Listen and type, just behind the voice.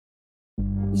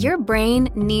Your brain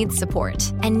needs support,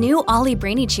 and new Ollie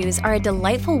Brainy Chews are a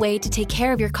delightful way to take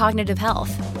care of your cognitive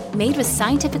health. Made with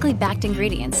scientifically backed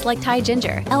ingredients like Thai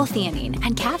ginger, L-theanine,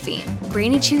 and caffeine,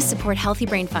 Brainy Chews support healthy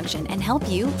brain function and help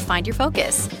you find your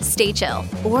focus, stay chill,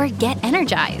 or get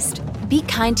energized. Be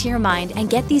kind to your mind and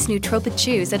get these nootropic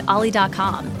chews at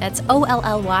ollie.com. That's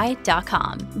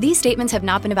OLLY.com. These statements have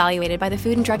not been evaluated by the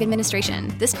Food and Drug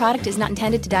Administration. This product is not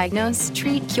intended to diagnose,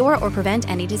 treat, cure, or prevent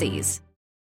any disease.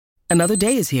 Another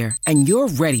day is here, and you're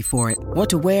ready for it. What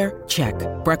to wear? Check.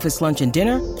 Breakfast, lunch, and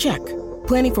dinner? Check.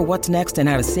 Planning for what's next and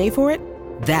how to save for it?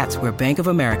 That's where Bank of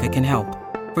America can help.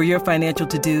 For your financial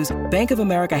to-dos, Bank of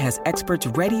America has experts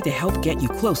ready to help get you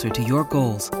closer to your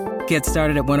goals. Get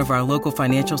started at one of our local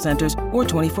financial centers or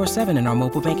 24/7 in our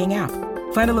mobile banking app.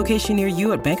 Find a location near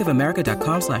you at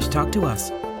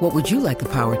bankofamerica.com/talktous. What would you like the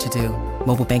power to do?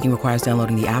 Mobile banking requires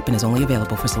downloading the app and is only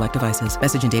available for select devices.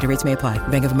 Message and data rates may apply.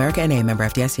 Bank of America N.A., member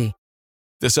FDIC.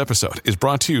 This episode is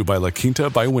brought to you by La Quinta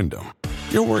by Wyndham.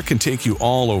 Your work can take you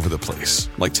all over the place,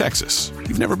 like Texas.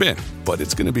 You've never been, but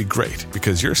it's going to be great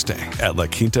because you're staying at La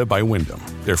Quinta by Wyndham.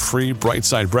 Their free Bright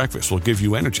Side breakfast will give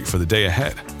you energy for the day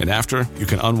ahead. And after, you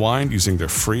can unwind using their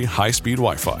free high-speed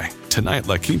Wi-Fi. Tonight,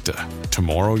 La Quinta.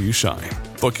 Tomorrow, you shine.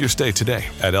 Book your stay today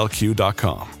at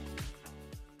LQ.com.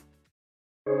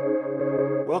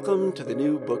 Welcome to the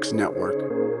New Books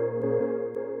Network.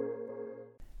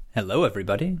 Hello,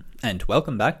 everybody, and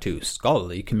welcome back to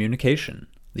Scholarly Communication,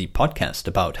 the podcast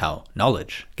about how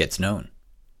knowledge gets known.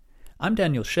 I'm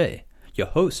Daniel Shea, your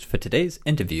host for today's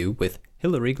interview with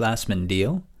Hilary Glassman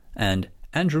Deal and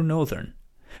Andrew Northern,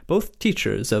 both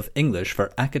teachers of English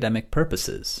for academic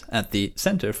purposes at the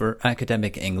Centre for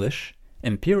Academic English,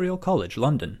 Imperial College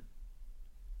London.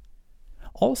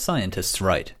 All scientists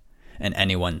write, and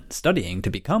anyone studying to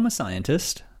become a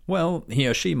scientist, well, he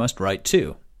or she must write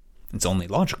too. It's only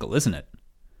logical, isn't it?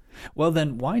 Well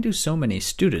then, why do so many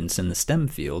students in the STEM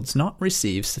fields not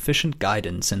receive sufficient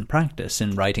guidance and practice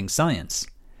in writing science?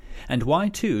 And why,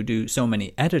 too, do so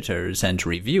many editors and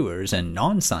reviewers and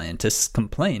non-scientists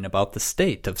complain about the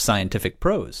state of scientific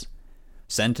prose?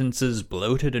 Sentences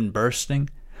bloated and bursting,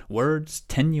 words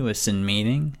tenuous in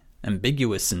meaning,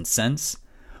 ambiguous in sense,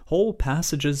 whole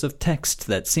passages of text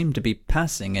that seem to be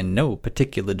passing in no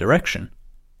particular direction.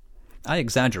 I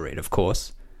exaggerate, of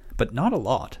course, but not a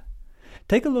lot.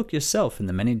 Take a look yourself in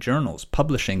the many journals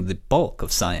publishing the bulk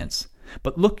of science,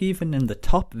 but look even in the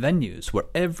top venues where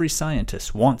every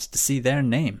scientist wants to see their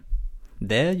name.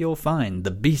 There you'll find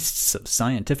the beasts of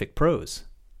scientific prose.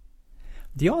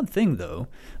 The odd thing, though,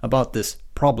 about this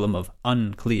problem of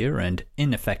unclear and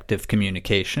ineffective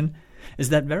communication is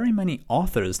that very many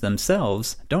authors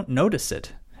themselves don't notice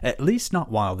it, at least not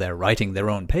while they're writing their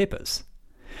own papers.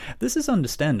 This is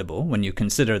understandable when you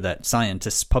consider that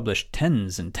scientists publish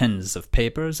tens and tens of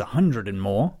papers, 100 and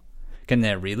more. Can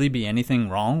there really be anything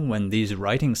wrong when these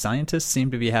writing scientists seem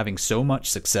to be having so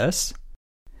much success?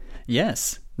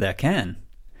 Yes, there can.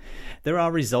 There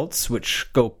are results which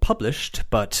go published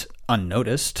but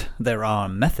unnoticed. There are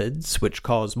methods which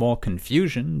cause more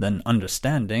confusion than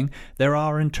understanding. There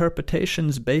are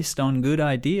interpretations based on good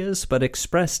ideas but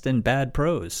expressed in bad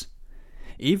prose.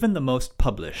 Even the most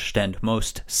published and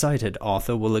most cited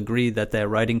author will agree that their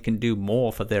writing can do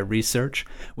more for their research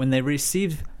when they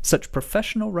receive such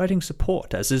professional writing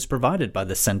support as is provided by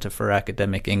the Centre for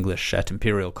Academic English at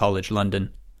Imperial College London.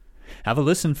 Have a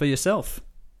listen for yourself.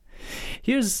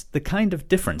 Here's the kind of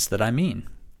difference that I mean.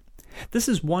 This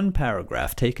is one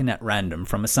paragraph taken at random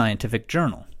from a scientific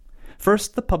journal.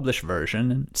 First, the published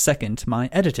version, and second, my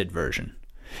edited version.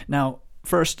 Now,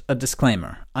 first, a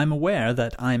disclaimer. I'm aware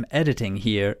that I'm editing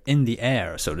here in the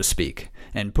air, so to speak,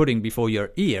 and putting before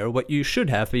your ear what you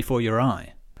should have before your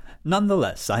eye.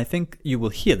 Nonetheless, I think you will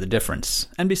hear the difference,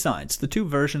 and besides, the two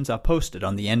versions are posted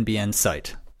on the NBN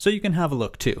site, so you can have a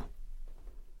look too.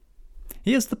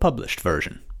 Here's the published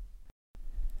version.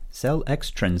 Cell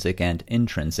extrinsic and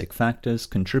intrinsic factors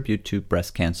contribute to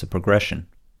breast cancer progression.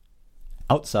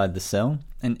 Outside the cell,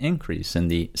 an increase in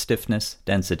the stiffness,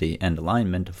 density, and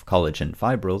alignment of collagen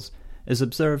fibrils is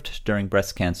observed during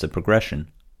breast cancer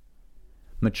progression.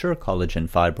 Mature collagen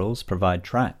fibrils provide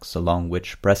tracks along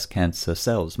which breast cancer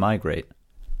cells migrate.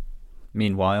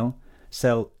 Meanwhile,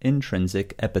 cell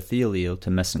intrinsic epithelial to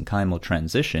mesenchymal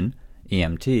transition,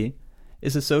 EMT,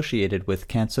 is associated with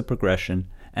cancer progression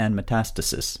and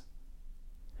metastasis.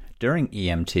 During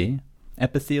EMT,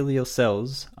 epithelial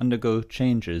cells undergo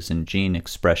changes in gene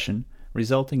expression,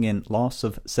 resulting in loss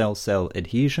of cell-cell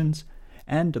adhesions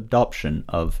and adoption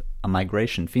of a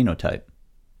migration phenotype.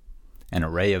 An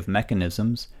array of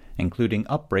mechanisms, including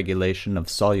upregulation of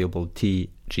soluble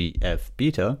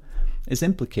TGF-beta, is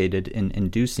implicated in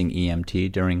inducing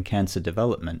EMT during cancer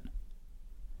development.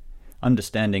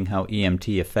 Understanding how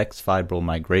EMT affects fibril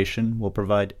migration will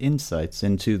provide insights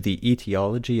into the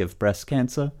etiology of breast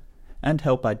cancer and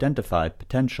help identify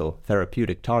potential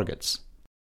therapeutic targets.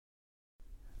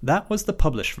 That was the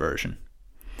published version,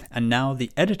 and now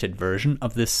the edited version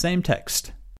of this same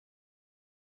text.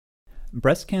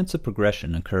 Breast cancer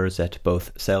progression occurs at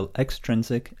both cell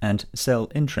extrinsic and cell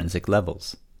intrinsic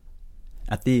levels.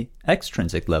 At the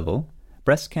extrinsic level,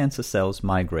 breast cancer cells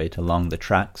migrate along the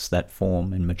tracts that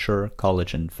form in mature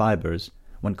collagen fibers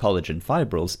when collagen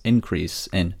fibrils increase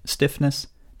in stiffness,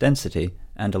 density,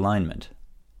 and alignment.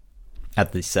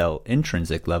 At the cell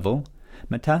intrinsic level,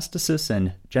 metastasis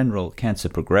and general cancer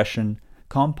progression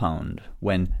compound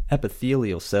when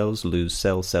epithelial cells lose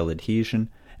cell-cell adhesion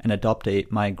and adopt a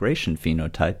migration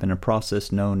phenotype in a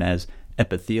process known as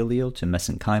epithelial to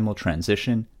mesenchymal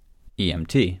transition,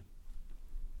 EMT.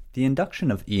 The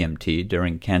induction of EMT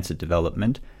during cancer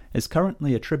development is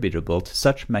currently attributable to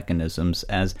such mechanisms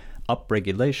as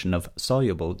upregulation of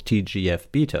soluble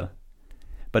TGF-beta,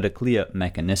 but a clear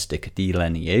mechanistic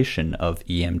delineation of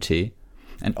EMT,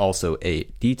 and also a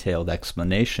detailed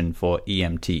explanation for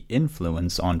EMT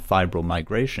influence on fibril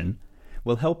migration,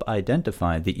 will help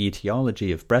identify the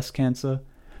etiology of breast cancer,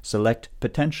 select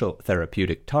potential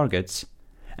therapeutic targets,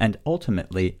 and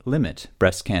ultimately limit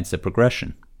breast cancer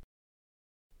progression.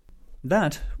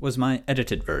 That was my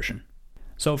edited version.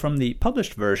 So from the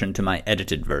published version to my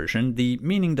edited version, the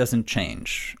meaning doesn't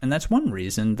change, and that's one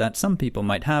reason that some people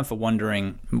might have for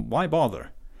wondering, why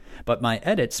bother? But my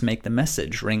edits make the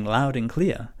message ring loud and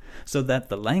clear, so that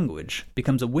the language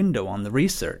becomes a window on the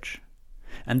research.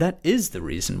 And that is the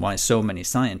reason why so many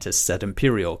scientists at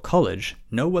Imperial College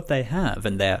know what they have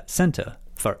in their Center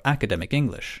for Academic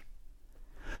English.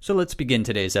 So let's begin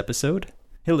today's episode.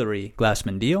 Hilary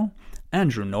Glassman-Deal,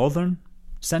 Andrew Northern,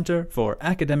 Center for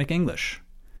Academic English.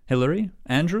 Hilary,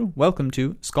 Andrew, welcome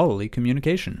to Scholarly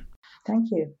Communication.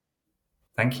 Thank you.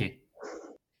 Thank you.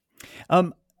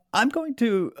 I'm going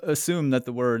to assume that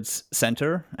the words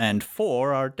center and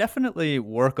for are definitely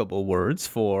workable words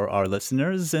for our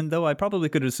listeners, and though I probably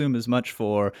could assume as much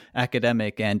for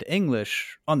academic and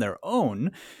English on their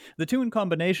own, the two in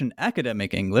combination,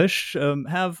 academic English,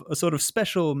 have a sort of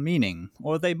special meaning,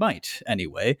 or they might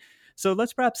anyway. So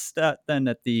let's perhaps start then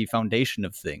at the foundation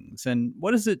of things. And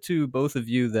what is it to both of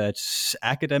you that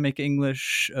academic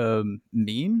English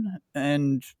mean?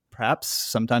 And perhaps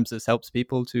sometimes this helps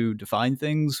people to define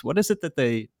things. What is it that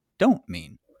they don't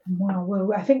mean?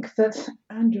 Well, I think that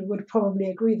Andrew would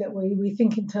probably agree that we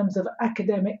think in terms of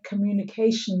academic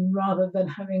communication rather than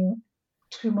having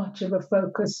too much of a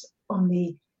focus on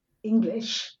the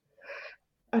English.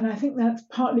 And I think that's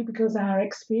partly because our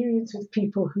experience with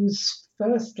people whose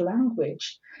first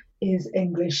language is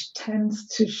English tends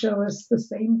to show us the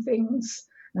same things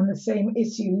and the same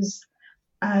issues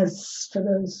as for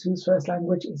those whose first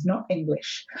language is not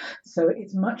English. So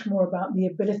it's much more about the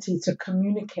ability to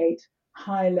communicate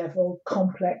high-level,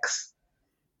 complex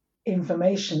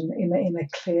information in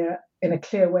a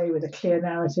clear way with a clear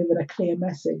narrative and a clear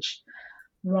message,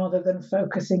 rather than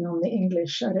focusing on the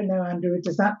English. I don't know, Andrew,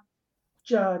 does that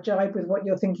jibe with what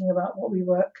you're thinking about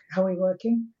how we're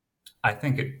working? I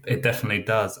think it definitely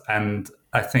does. And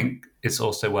I think it's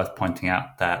also worth pointing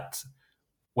out that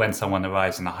when someone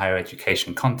arrives in a higher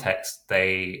education context,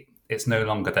 it's no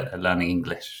longer that they're learning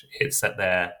English. It's that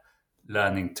they're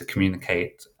learning to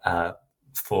communicate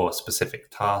for specific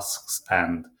tasks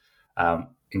and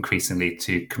increasingly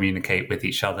to communicate with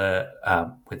each other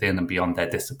within and beyond their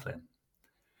discipline.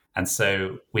 And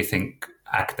so we think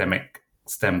academic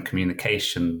STEM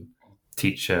communication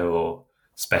teacher or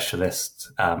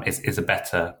specialist is a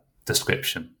better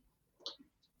description.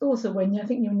 Also, when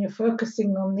you're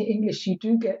focusing on the English, you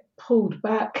do get pulled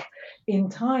back in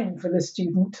time for the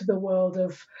student to the world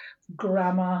of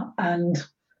grammar and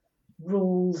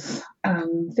rules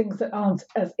and things that aren't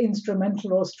as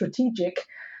instrumental or strategic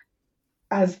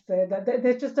as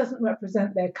that just doesn't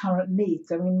represent their current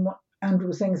needs. I mean, what Andrew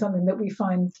was saying is something that we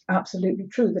find absolutely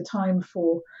true. The time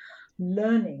for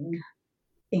learning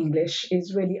English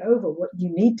is really over. What you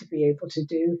need to be able to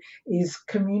do is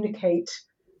communicate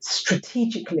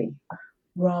strategically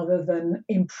rather than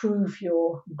improve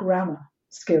your grammar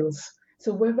skills.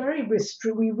 So we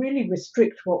really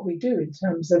restrict what we do in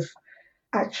terms of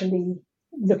actually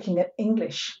looking at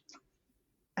English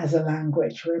as a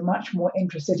language. We're much more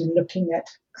interested in looking at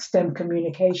STEM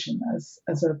communication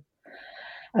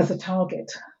as a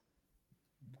target.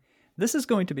 This is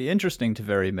going to be interesting to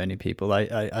very many people.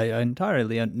 I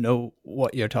entirely know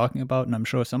what you're talking about, and I'm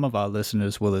sure some of our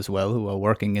listeners will as well who are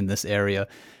working in this area.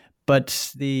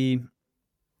 But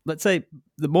let's say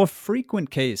the more frequent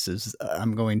case is,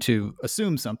 I'm going to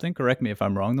assume something, correct me if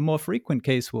I'm wrong, the more frequent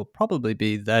case will probably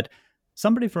be that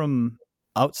somebody from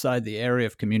outside the area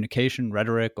of communication,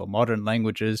 rhetoric, or modern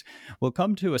languages will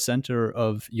come to a center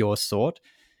of your sort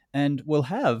and will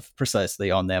have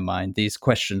precisely on their mind these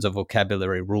questions of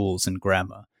vocabulary, rules, and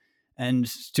grammar. And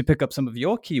to pick up some of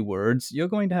your keywords, you're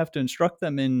going to have to instruct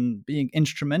them in being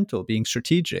instrumental, being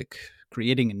strategic,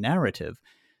 creating a narrative.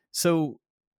 So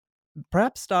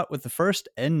perhaps start with the first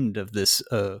end of this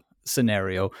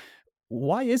scenario.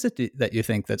 Why is it that you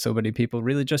think that so many people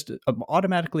really just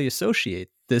automatically associate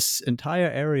this entire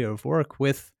area of work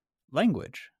with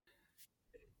language?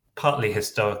 Partly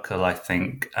historical, I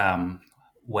think,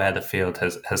 where the field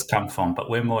has come from, but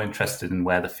we're more interested in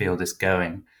where the field is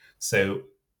going. So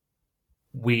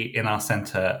we, in our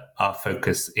centre, our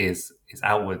focus is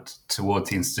outward towards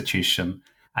the institution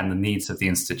and the needs of the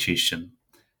institution.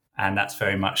 And that's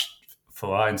very much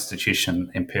for our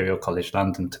institution, Imperial College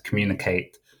London, to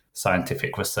communicate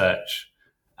scientific research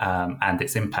and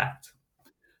its impact.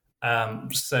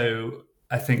 So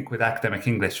I think with academic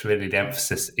English, really the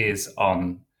emphasis is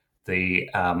on the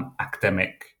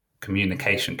academic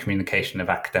communication of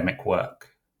academic work.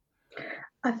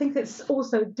 I think it's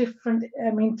also different.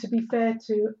 I mean, to be fair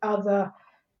to other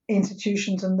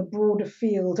institutions and the broader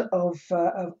field of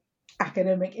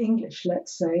academic English,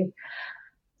 let's say,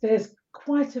 there's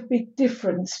quite a big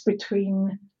difference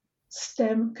between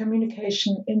STEM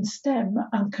communication in STEM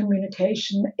and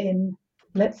communication in,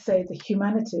 let's say, the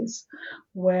humanities,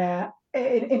 where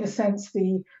in a sense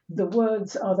the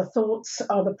words are the thoughts,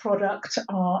 are the product,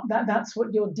 that's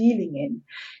what you're dealing in.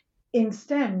 In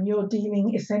STEM, you're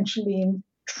dealing essentially in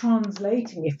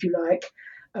translating, if you like,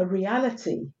 a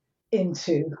reality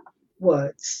into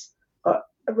words,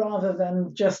 rather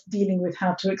than just dealing with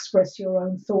how to express your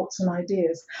own thoughts and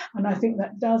ideas. And I think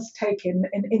that does take in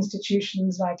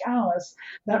institutions like ours,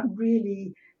 that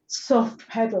really soft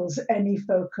pedals any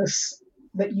focus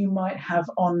that you might have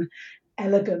on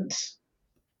elegant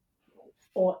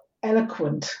or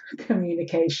eloquent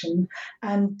communication,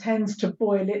 and tends to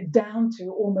boil it down to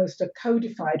almost a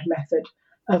codified method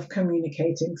of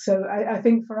communicating. So I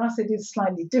think for us it is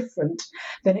slightly different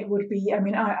than it would be. I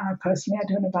mean, I personally, I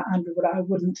don't know about Andrew, but I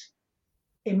wouldn't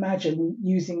imagine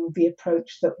using the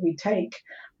approach that we take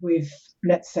with,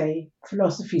 let's say,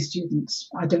 philosophy students.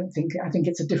 I think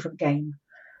it's a different game.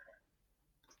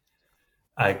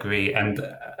 I agree. And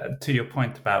to your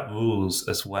point about rules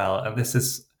as well, and this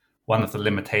is one of the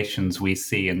limitations we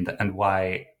see and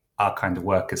why our kind of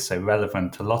work is so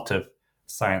relevant. A lot of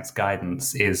science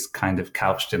guidance is kind of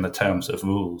couched in the terms of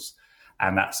rules.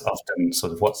 And that's often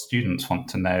sort of what students want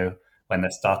to know when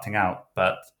they're starting out.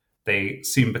 But they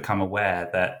soon become aware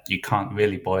that you can't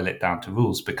really boil it down to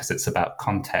rules because it's about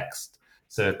context.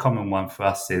 So a common one for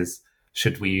us is,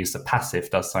 should we use the passive?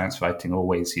 Does science writing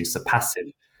always use the passive?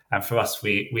 And for us,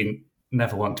 we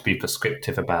never want to be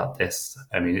prescriptive about this.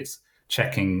 I mean, it's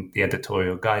checking the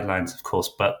editorial guidelines, of course,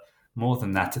 but more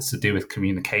than that, it's to do with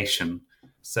communication.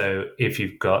 So if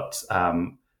you've got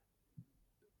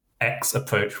X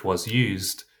approach was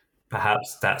used,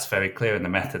 perhaps that's very clear in the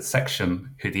methods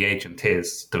section who the agent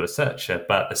is, the researcher.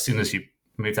 But as soon as you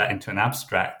move that into an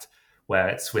abstract where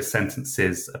it's with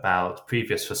sentences about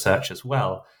previous research as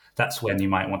well, that's when you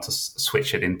might want to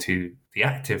switch it into the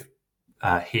active.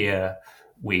 Here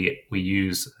we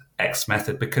use X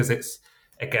method because it's,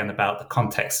 again, about the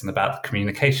context and about the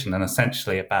communication, and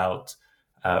essentially about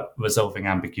resolving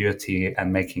ambiguity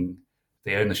and making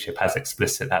the ownership as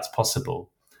explicit as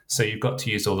possible. So you've got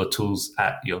to use all the tools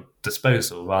at your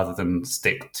disposal rather than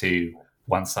stick to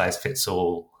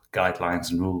one-size-fits-all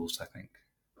guidelines and rules, I think.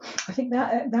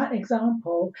 that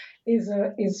example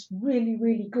is really,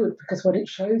 really good, because what it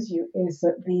shows you is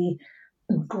that the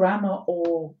grammar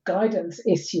or guidance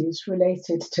issues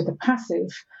related to the passive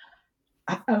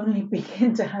only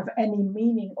begin to have any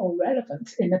meaning or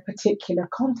relevance in a particular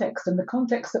context. And the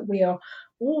context that we are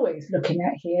always looking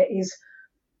at here is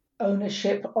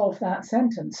ownership of that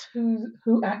sentence,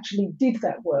 who actually did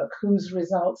that work, whose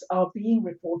results are being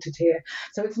reported here.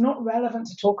 So it's not relevant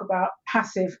to talk about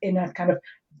passive in a kind of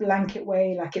blanket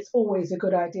way, like it's always a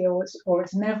good idea or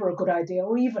it's never a good idea,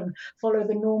 or even follow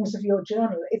the norms of your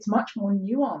journal. It's much more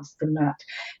nuanced than that.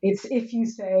 It's if you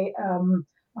say,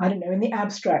 I don't know, in the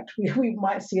abstract, we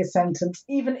might see a sentence,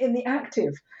 even in the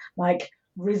active, like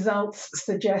results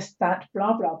suggest that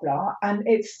blah, blah, blah. And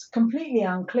it's completely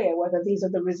unclear whether these are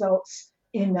the results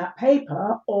in that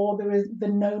paper or there is the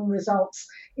known results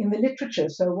in the literature.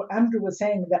 So what Andrew was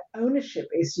saying, that ownership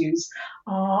issues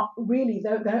are really,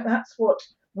 that's what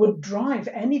would drive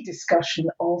any discussion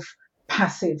of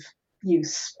passive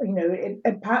use,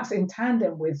 perhaps in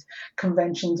tandem with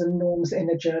conventions and norms in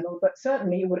a journal, but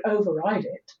certainly it would override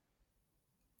it.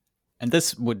 And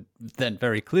this would then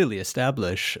very clearly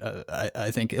establish, I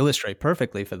think, illustrate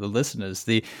perfectly for the listeners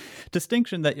the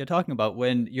distinction that you're talking about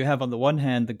when you have, on the one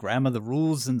hand, the grammar, the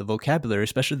rules, and the vocabulary,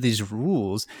 especially these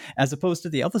rules, as opposed to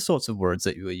the other sorts of words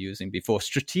that you were using before,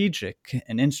 strategic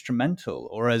and instrumental,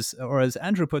 or as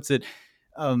Andrew puts it,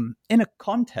 in a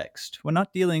context. We're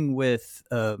not dealing with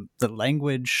the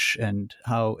language and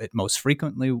how it most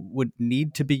frequently would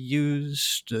need to be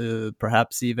used,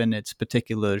 perhaps even its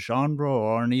particular genre,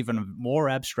 or on an even more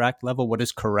abstract level, what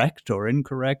is correct or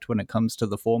incorrect when it comes to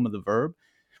the form of the verb.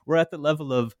 We're at the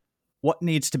level of what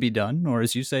needs to be done, or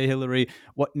as you say, Hilary,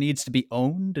 what needs to be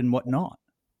owned and what not.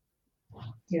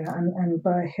 Yeah, and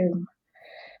by whom.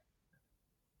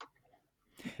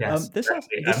 Yes.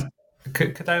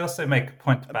 Could I also make a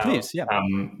point about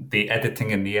the editing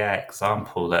in the air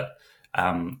example that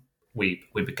we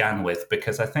began with?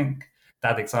 Because I think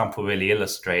that example really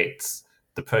illustrates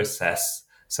the process.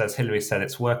 So as Hilary said,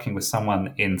 it's working with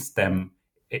someone in STEM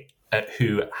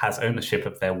who has ownership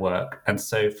of their work. And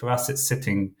so for us, it's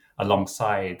sitting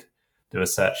alongside the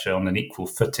researcher on an equal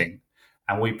footing.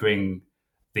 And we bring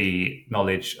the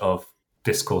knowledge of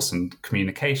discourse and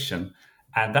communication.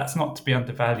 And that's not to be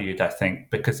undervalued, I think,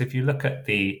 because if you look at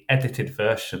the edited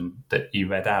version that you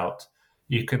read out,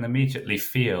 you can immediately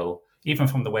feel, even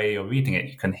from the way you're reading it,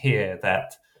 you can hear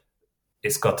that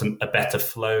it's got a better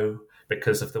flow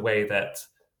because of the way that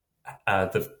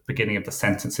the beginning of the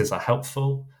sentences are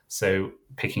helpful. So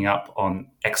picking up on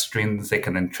extrinsic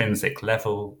and intrinsic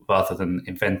level rather than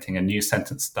inventing a new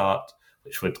sentence start,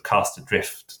 which would cast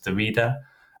adrift the reader.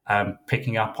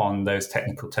 Picking up on those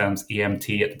technical terms,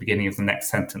 EMT, at the beginning of the next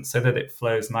sentence, so that it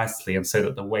flows nicely and so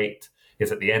that the weight is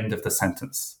at the end of the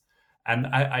sentence. And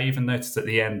I even noticed at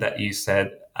the end that you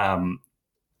said a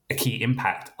key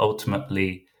impact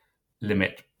ultimately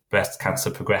limit breast cancer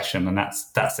progression, and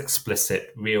that's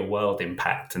explicit real-world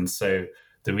impact. And so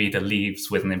the reader leaves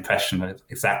with an impression of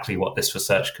exactly what this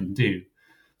research can do.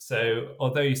 So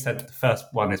although you said that the first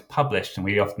one is published, and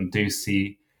we often do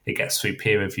see it gets through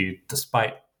peer review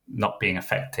despite not being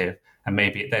effective, and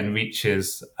maybe it then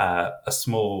reaches a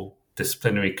small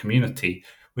disciplinary community,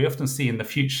 we often see in the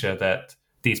future that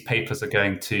these papers are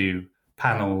going to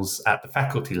panels at the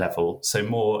faculty level, so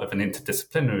more of an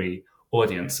interdisciplinary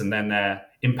audience, and then their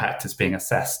impact is being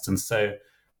assessed. And so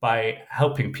by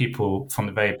helping people from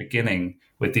the very beginning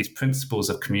with these principles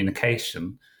of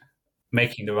communication,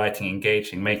 making the writing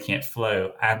engaging, making it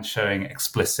flow, and showing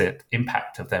explicit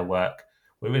impact of their work,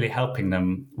 we're really helping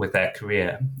them with their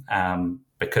career,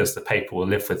 because the paper will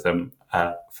live with them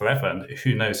forever. And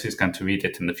who knows who's going to read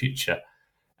it in the future,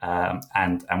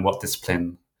 and what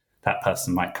discipline that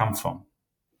person might come from.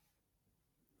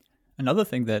 Another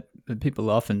thing that people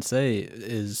often say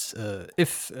is,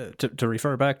 to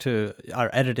refer back to our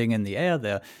editing in the air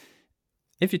there,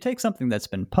 if you take something that's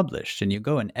been published and you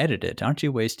go and edit it, aren't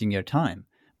you wasting your time?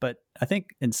 But I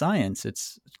think in science,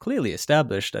 it's clearly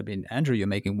established. I mean, Andrew, you're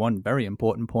making one very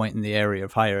important point in the area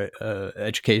of higher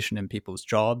education in people's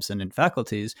jobs and in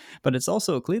faculties, but it's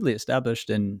also clearly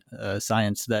established in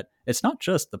science that it's not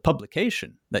just the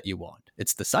publication that you want,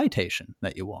 it's the citation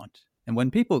that you want. And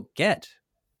when people get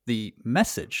the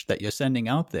message that you're sending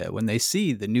out there, when they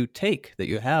see the new take that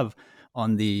you have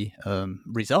on the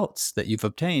results that you've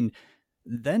obtained,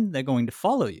 then they're going to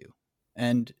follow you.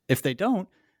 And if they don't,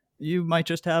 you might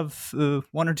just have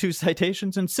one or two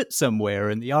citations and sit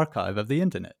somewhere in the archive of the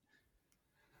internet.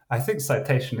 I think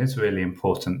citation is really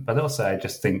important, but also I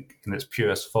just think in its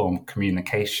purest form,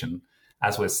 communication,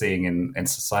 as we're seeing in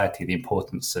society, the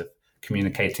importance of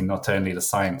communicating not only the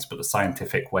science, but the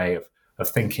scientific way of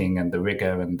thinking and the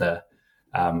rigor and the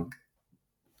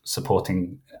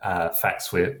supporting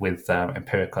facts with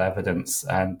empirical evidence.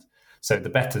 And so the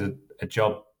better a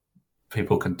job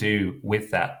people can do with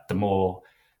that, the more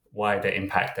wider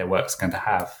impact their work's going to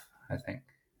have, I think.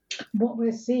 What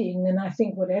we're seeing, and I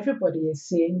think what everybody is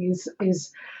seeing,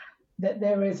 is that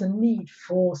there is a need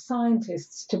for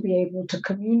scientists to be able to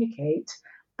communicate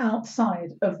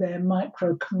outside of their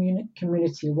micro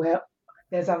community, where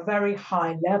there's a very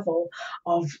high level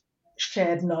of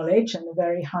shared knowledge and a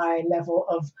very high level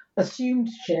of assumed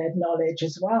shared knowledge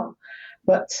as well.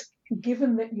 But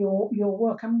given that your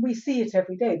work, and we see it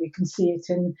every day, we can see it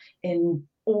in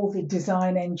all the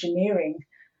design engineering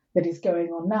that is going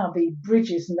on now, the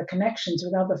bridges and the connections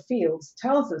with other fields,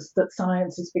 tells us that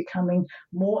science is becoming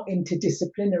more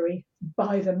interdisciplinary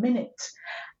by the minute.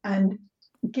 And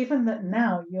given that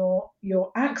now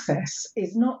your access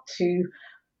is not to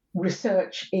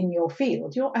research in your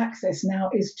field. Your access now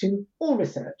is to all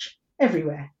research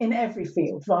everywhere, in every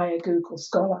field, via Google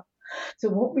Scholar. So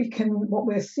what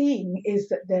we're seeing is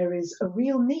that there is a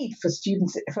real need for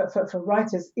students, for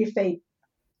writers, if they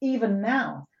even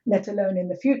now, let alone in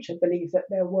the future, believe that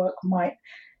their work might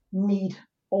need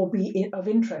or be of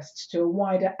interest to a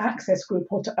wider access group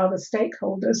or to other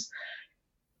stakeholders,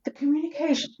 the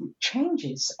communication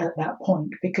changes at that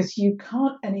point, because you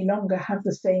can't any longer have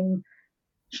the same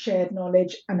shared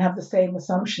knowledge and have the same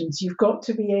assumptions. You've got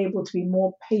to be able to be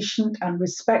more patient and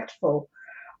respectful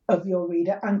of your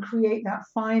reader and create that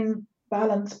fine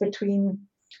balance between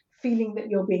feeling that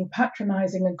you're being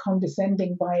patronizing and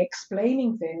condescending by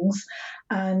explaining things,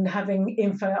 and having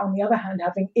on the other hand,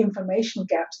 having information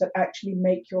gaps that actually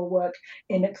make your work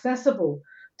inaccessible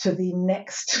to the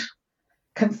next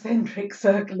concentric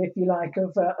circle, if you like,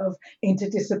 of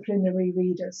interdisciplinary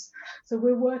readers. So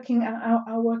we're working,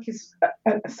 our work is,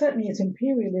 certainly at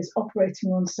Imperial, is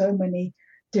operating on so many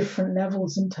different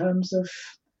levels in terms of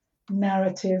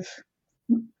narrative,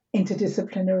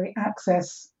 interdisciplinary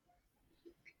access,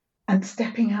 and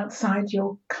stepping outside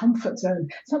your comfort zone.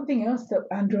 Something else that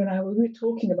Andrew and I, we were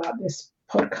talking about this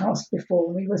podcast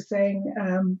before, we were saying,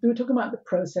 we were talking about the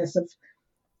process of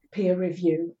peer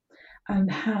review and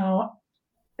how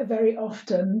very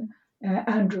often,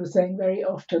 Andrew was saying very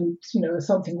often,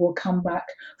 something will come back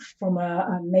from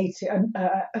a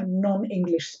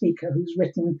non-English speaker who's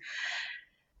written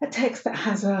a text that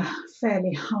has a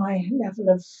fairly high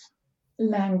level of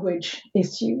language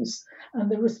issues, and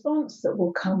the response that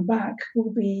will come back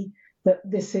will be that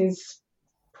this is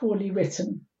poorly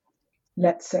written,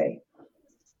 let's say.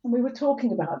 And we were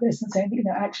talking about this and saying,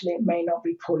 actually it may not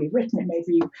be poorly written, it may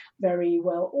be very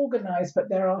well organized, but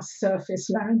there are surface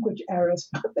language errors.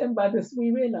 But then we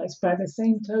realized by the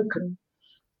same token,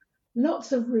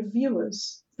 lots of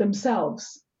reviewers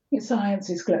themselves, science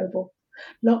is global,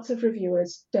 lots of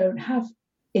reviewers don't have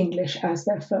English as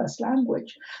their first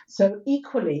language. So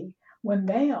equally, when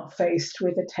they are faced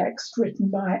with a text written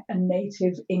by a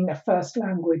native first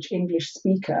language English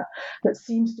speaker that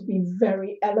seems to be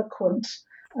very eloquent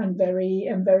and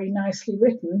very nicely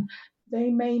written, they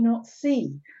may not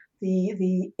see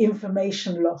the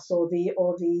information loss or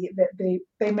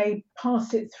they may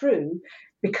pass it through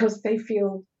because they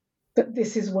feel that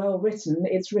this is well written,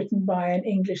 it's written by an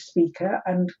English speaker,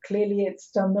 and clearly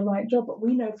it's done the right job. But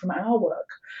we know from our work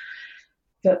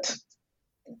that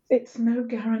it's no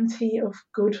guarantee of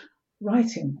good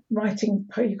writing.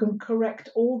 You can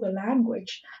correct all the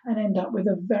language and end up with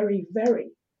a very,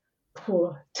 very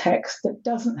poor text that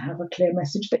doesn't have a clear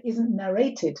message, that isn't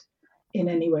narrated in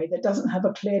any way, that doesn't have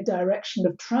a clear direction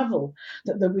of travel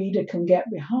that the reader can get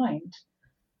behind.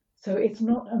 So it's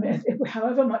not,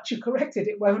 however much you correct it,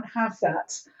 it won't have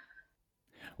that.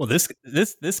 Well, this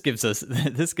gives us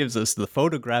the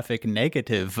photographic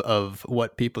negative of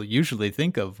what people usually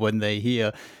think of when they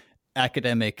hear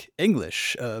academic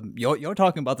English. You're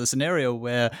talking about the scenario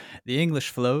where the English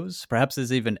flows, perhaps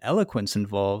there's even eloquence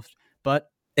involved,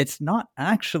 but it's not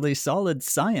actually solid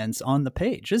science on the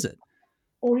page, is it?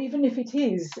 Or even if it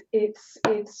is,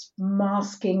 it's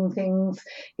masking things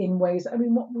in ways.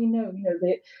 What we know,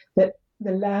 that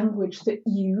the language that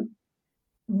you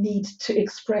need to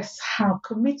express how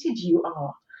committed you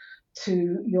are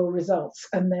to your results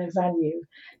and their value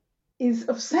is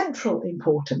of central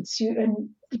importance. And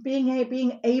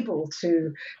being able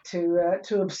to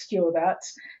obscure that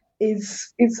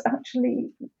is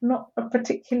actually not a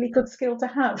particularly good skill to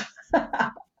have.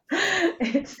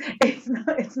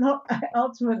 It's not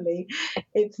ultimately,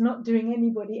 it's not doing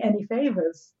anybody any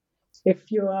favors if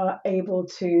you are able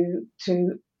to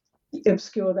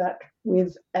obscure that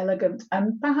with elegant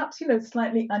and perhaps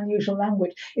slightly unusual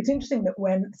language. It's interesting that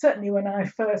when I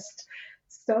first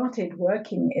started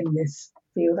working in this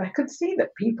field, I could see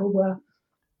that people were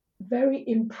very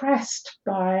impressed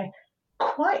by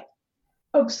quite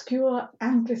obscure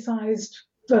anglicized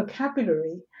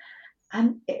vocabulary.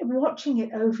 And watching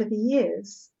it over the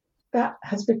years, that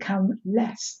has become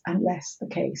less and less the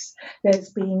case.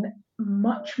 There's been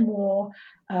much more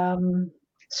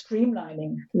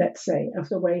streamlining, let's say, of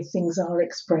the way things are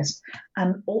expressed,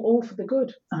 and all for the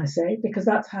good, I say, because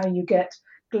that's how you get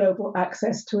global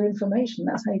access to information.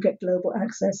 That's how you get global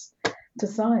access to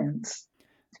science.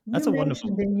 That's a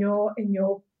wonderful.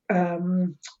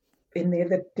 In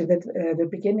the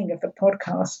beginning of the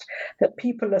podcast, that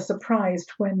people are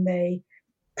surprised when they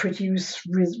produce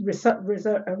research with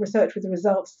the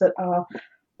results that are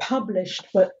published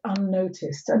but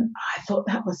unnoticed. And I thought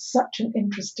that was such an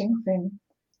interesting thing,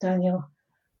 Daniel,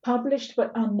 published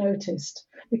but unnoticed,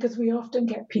 because we often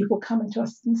get people coming to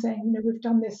us and saying, we've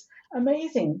done this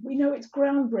amazing, we know it's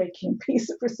groundbreaking piece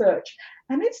of research,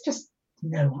 and it's just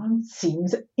no one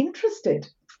seems interested.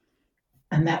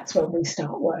 And that's when we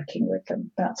start working with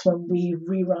them. That's when we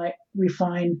rewrite,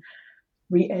 refine,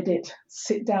 re-edit,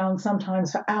 sit down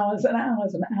sometimes for hours and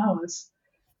hours and hours.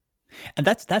 And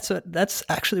that's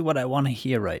actually what I want to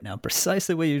hear right now,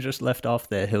 precisely where you just left off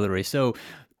there, Hilary. So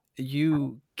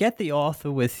you get the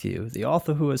author with you, the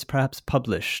author who has perhaps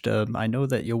published. I know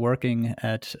that you're working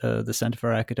at the Center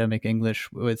for Academic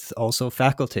English with also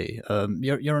faculty.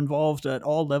 You're involved at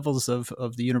all levels of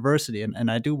the university, and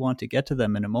I do want to get to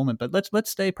them in a moment. But let's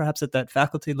stay perhaps at that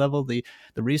faculty level, the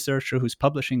researcher who's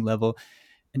publishing level,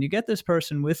 and you get this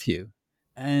person with you,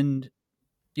 and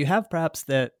you have perhaps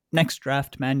that next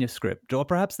draft manuscript, or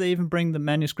perhaps they even bring the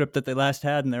manuscript that they last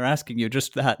had and they're asking you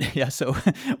just that. Yeah, so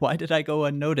why did I go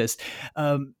unnoticed?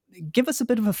 Give us a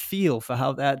bit of a feel for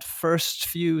how that first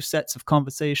few sets of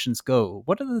conversations go.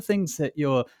 What are the things that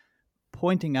you're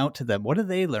pointing out to them? What do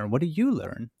they learn? What do you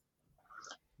learn?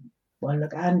 Well,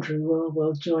 look, Andrew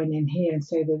will join in here and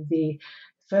say that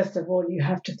first of all, you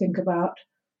have to think about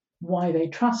why they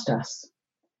trust us,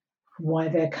 why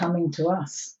they're coming to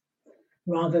us,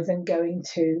 rather than going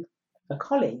to a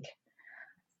colleague.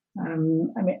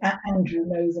 Andrew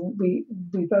knows, and we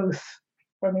both,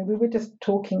 we were just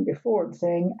talking before and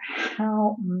saying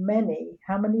how many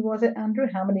was it, Andrew?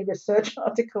 How many research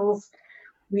articles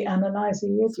we analyze a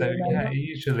year? So,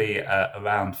 usually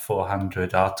around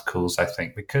 400 articles, I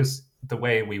think, because the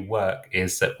way we work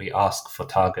is that we ask for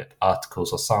target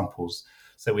articles or samples.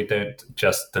 So we don't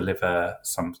just deliver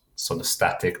some sort of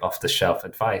static off-the-shelf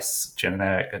advice,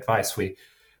 generic advice. We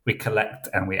collect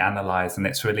and we analyze, and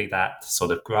it's really that sort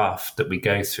of graph that we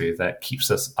go through that keeps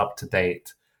us up to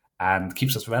date and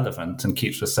keeps us relevant and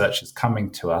keeps researchers coming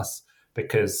to us,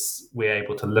 because we're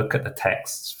able to look at the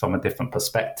texts from a different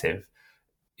perspective.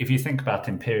 If you think about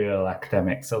imperial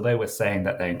academics, although we're saying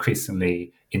that they're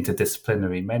increasingly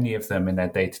interdisciplinary, many of them in their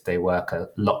day-to-day work are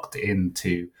locked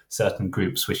into certain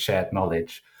groups with shared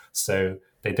knowledge. So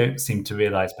they don't seem to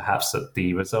realize perhaps that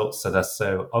the results that are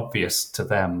so obvious to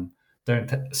them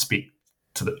don't speak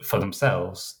for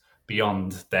themselves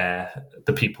beyond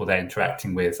the people they're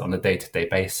interacting with on a day-to-day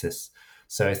basis.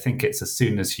 So I think it's as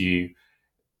soon as you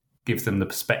give them the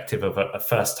perspective of a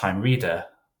first-time reader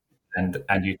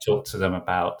and you talk to them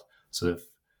about sort of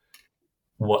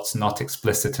what's not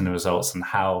explicit in the results and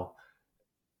how,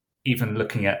 even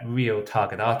looking at real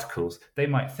target articles, they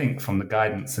might think from the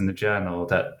guidance in the journal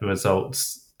that the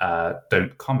results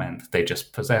don't comment, they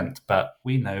just present. But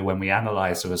we know when we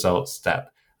analyze the results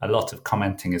that a lot of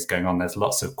commenting is going on. There's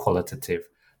lots of qualitative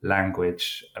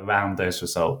language around those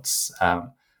results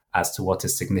as to what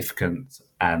is significant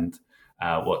and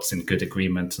what's in good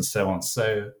agreement and so on.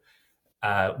 So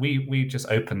we just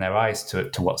open their eyes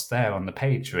to what's there on the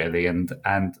page, really, and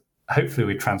hopefully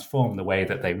we transform the way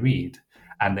that they read,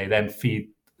 and they then feed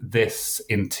this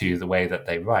into the way that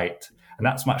they write. And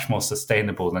that's much more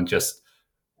sustainable than just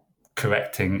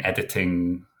correcting,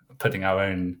 editing, putting our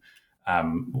own...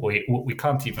 we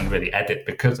can't even really edit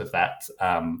because of that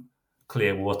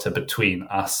clear water between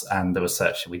us and the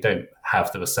researcher. We don't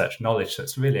have the research knowledge, so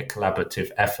it's really a collaborative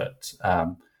effort.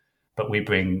 But we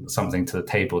bring something to the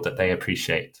table that they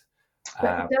appreciate.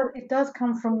 It does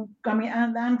come from,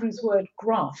 and Andrew's word,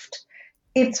 graft.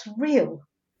 It's real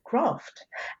graft.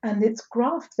 And it's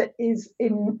graft that is,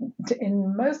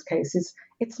 in most cases,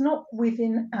 it's not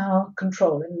within our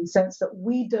control, in the sense that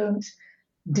we don't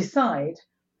decide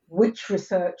which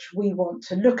research we want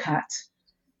to look at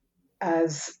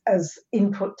as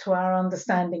input to our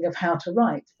understanding of how to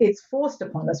write. It's forced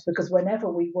upon us, because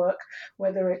whenever we work,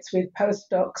 whether it's with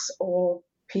postdocs or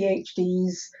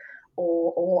PhDs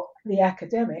or the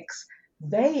academics,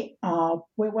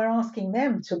 we're asking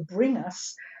them to bring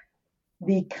us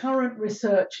the current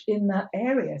research in that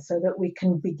area so that we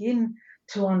can begin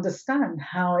to understand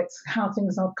how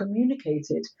things are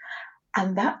communicated.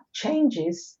 And that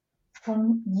changes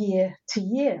from year to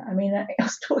year. I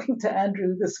was talking to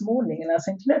Andrew this morning, and I was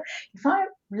saying, if I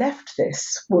left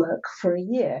this work for a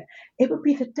year, it would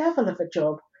be the devil of a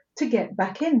job to get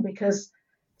back in, because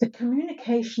the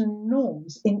communication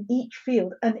norms in each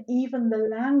field and even the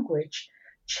language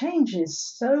changes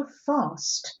so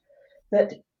fast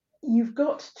that you've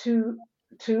got to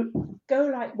go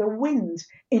like the wind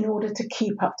in order to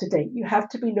keep up to date. You have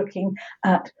to be looking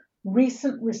at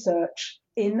recent research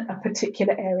in a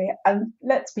particular area. And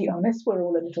let's be honest, we're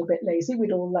all a little bit lazy.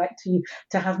 We'd all like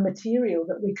to have material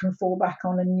that we can fall back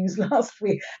on and use last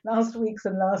week's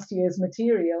and last year's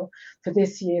material for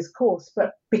this year's course.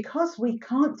 But because we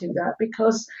can't do that,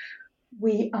 because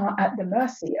we are at the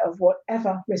mercy of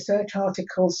whatever research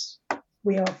articles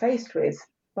we are faced with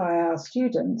by our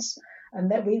students, and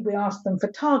that we ask them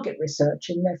for target research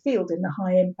in their field in the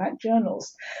high impact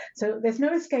journals. So there's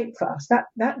no escape for us.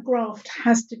 That graft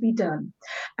has to be done.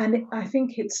 And I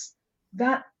think it's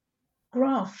that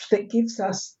graft that gives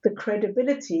us the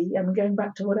credibility, and going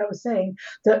back to what I was saying,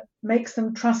 that makes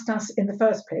them trust us in the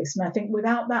first place. And I think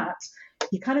without that,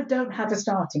 you kind of don't have a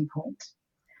starting point.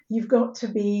 You've got to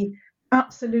be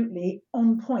absolutely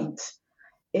on point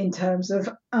in terms of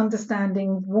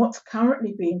understanding what's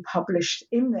currently being published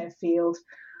in their field,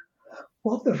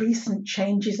 what the recent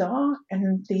changes are,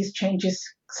 and these changes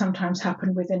sometimes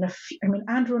happen within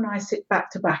Andrew and I sit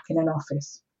back to back in an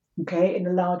office, okay, in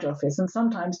a large office, and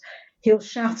sometimes he'll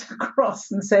shout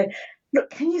across and say, look,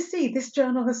 can you see this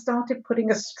journal has started putting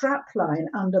a strap line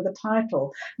under the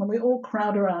title? And we all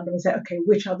crowd around and we say, okay,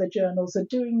 which other journals are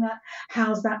doing that?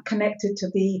 How's that connected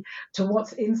to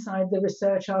what's inside the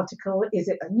research article? Is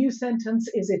it a new sentence?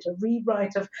 Is it a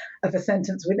rewrite of a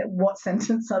sentence with it? What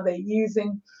sentence are they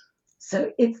using?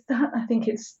 So it's that, I think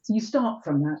you start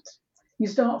from that. You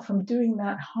start from doing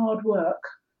that hard work,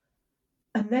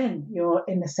 and then you're,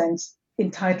 in a sense,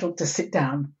 entitled to sit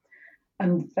down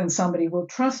and somebody will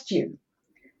trust you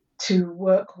to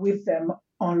work with them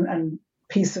on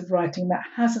a piece of writing that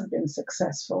hasn't been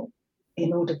successful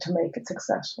in order to make it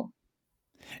successful.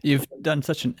 You've done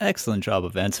such an excellent job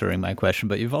of answering my question,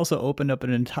 but you've also opened up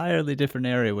an entirely different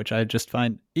area, which I just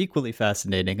find equally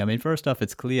fascinating. I mean, first off,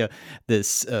 it's clear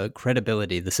this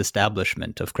credibility, this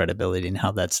establishment of credibility and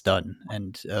how that's done.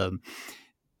 And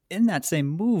in that same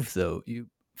move, though, you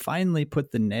finally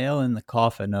put the nail in the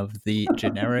coffin of the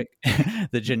generic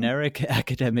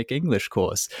academic English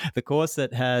course, the course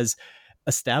that has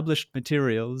established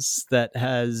materials, that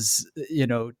has,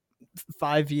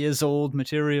 5 years old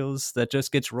materials that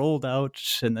just gets rolled out,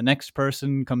 and the next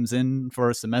person comes in for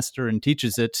a semester and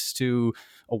teaches it to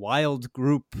a wild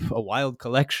group, a wild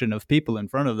collection of people in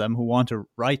front of them who want to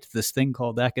write this thing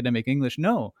called academic English.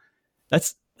 No,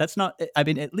 that's not, I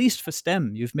mean, at least for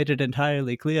STEM, you've made it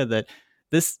entirely clear that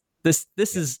this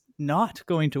is not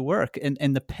going to work.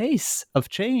 And the pace of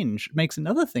change makes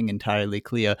another thing entirely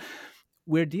clear.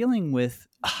 We're dealing with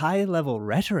high-level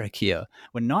rhetoric here.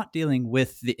 We're not dealing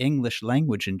with the English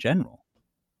language in general.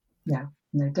 Yeah,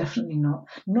 no, definitely not.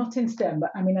 Not in STEM,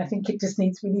 but I mean, I think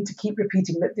we need to keep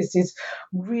repeating that this is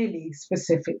really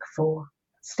specific for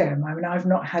STEM. I mean, I've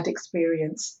not had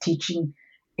experience teaching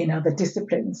in other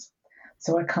disciplines,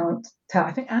 so I can't tell.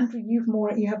 I think, Andrew, you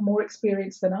have more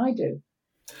experience than I do.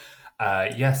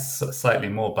 Yes, slightly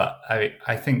more, but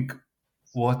I think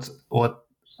what's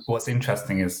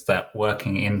interesting is that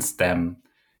working in STEM,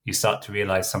 you start to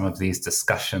realize some of these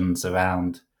discussions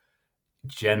around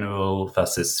general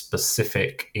versus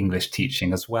specific English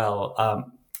teaching as well.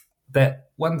 That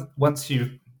once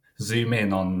you zoom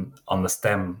in on the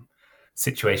STEM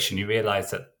situation, you realize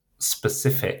that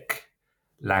specific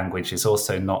language is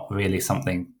also not really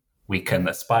something we can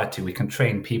aspire to. We can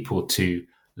train people to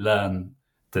learn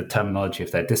the terminology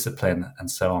of their discipline and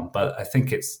so on. But I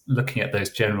think it's looking at those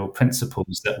general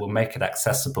principles that will make it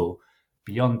accessible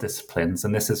beyond disciplines.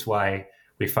 And this is why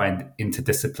we find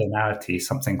interdisciplinarity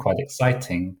something quite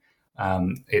exciting.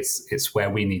 It's where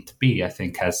we need to be, I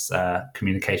think, as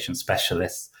communication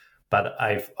specialists. But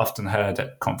I've often heard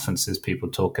at conferences people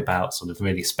talk about sort of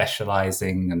really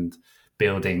specializing and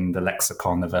building the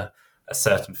lexicon of a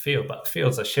certain field, but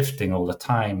fields are shifting all the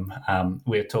time.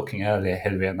 We were talking earlier,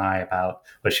 Hilary and I, about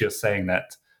where she was saying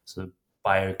that sort of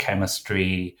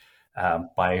biochemistry,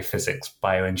 biophysics,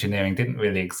 bioengineering didn't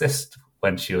really exist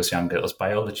when she was younger. It was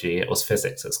biology, it was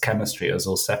physics, it was chemistry, it was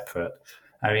all separate.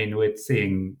 I mean, we're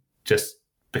seeing, just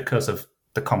because of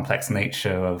the complex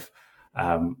nature of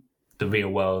the real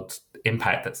world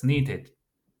impact that's needed,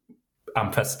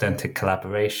 unprecedented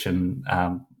collaboration,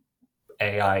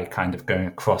 AI kind of going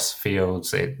across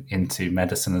fields into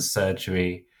medicine and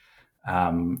surgery,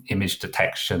 image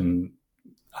detection,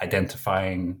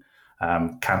 identifying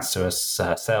cancerous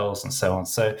cells and so on.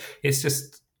 So it's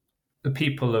just the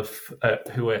people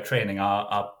who we're training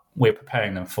we're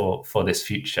preparing them for this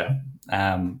future.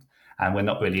 And we're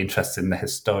not really interested in the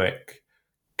historic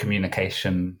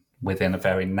communication within a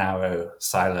very narrow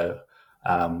silo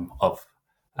of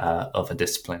a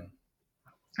discipline.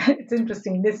 It's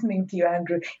interesting listening to you,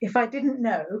 Andrew. If I didn't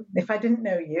know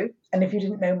you, and if you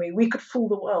didn't know me, we could fool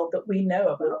the world that we know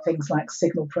about things like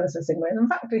signal processing. When in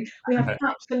fact, we have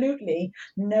absolutely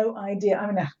no idea. I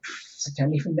mean, I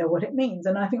don't even know what it means.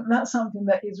 And I think that's something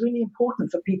that is really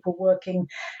important for people working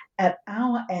at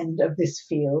our end of this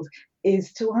field,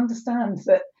 is to understand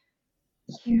that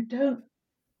you don't.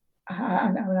 I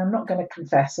mean, I'm not going to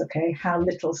confess, okay, how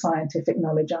little scientific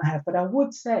knowledge I have, but I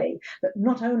would say that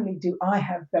not only do I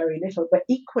have very little, but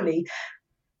equally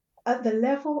at the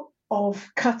level of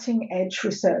cutting edge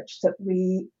research that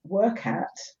we work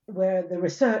at, where the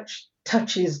research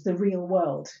touches the real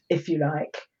world, if you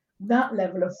like, that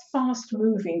level of fast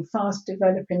moving, fast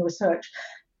developing research,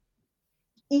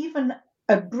 even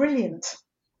a brilliant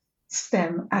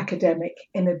STEM academic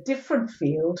in a different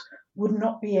field would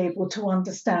not be able to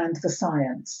understand the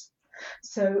science.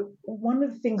 So one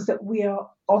of the things that we are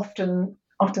often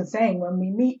saying when we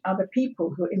meet other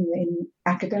people who are in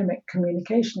academic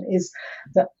communication is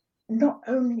that not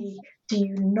only do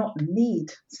you not need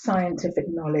scientific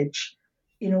knowledge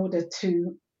in order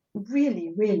to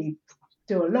really, really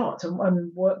do a lot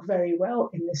and work very well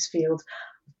in this field,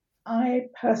 I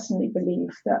personally believe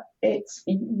that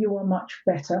you are much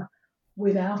better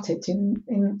without it.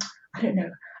 In I don't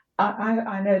know.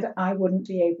 I know that I wouldn't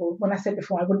be able, when I said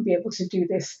before, I wouldn't be able to do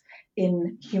this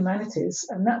in humanities.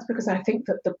 And that's because I think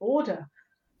that the border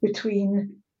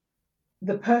between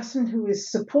the person who is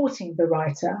supporting the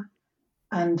writer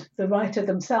and the writer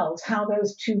themselves, how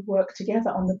those two work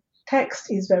together on the text,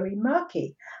 is very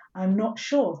murky. I'm not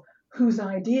sure whose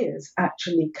ideas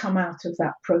actually come out of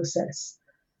that process,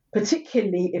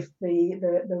 particularly if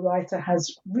the writer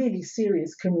has really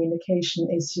serious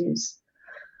communication issues.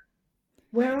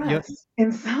 Whereas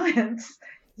in science,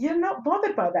 you're not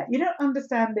bothered by that. You don't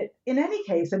understand it in any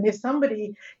case. And if I'm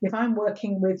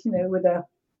working with a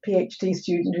PhD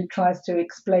student who tries to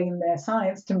explain their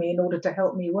science to me in order to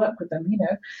help me work with them,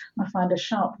 I find a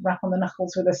sharp rap on the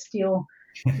knuckles with a steel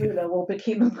ruler will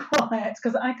keep them quiet,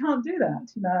 because I can't do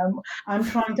that. I'm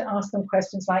trying to ask them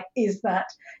questions like, is that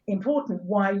important?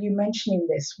 Why are you mentioning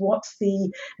this? What's the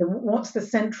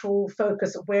central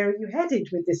focus? Where are you headed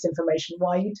with this information?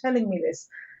 Why are you telling me this?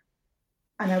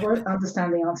 And I won't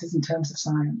understand the answers in terms of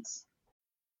science.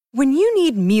 When you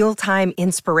need mealtime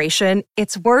inspiration,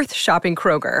 it's worth shopping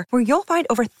Kroger, where you'll find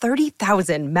over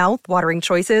 30,000 mouth-watering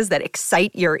choices that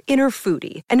excite your inner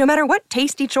foodie. And no matter what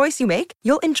tasty choice you make,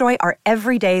 you'll enjoy our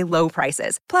everyday low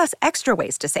prices, plus extra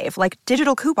ways to save, like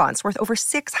digital coupons worth over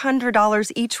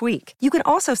 $600 each week. You can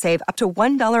also save up to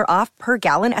 $1 off per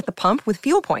gallon at the pump with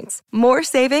fuel points. More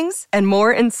savings and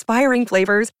more inspiring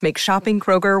flavors make shopping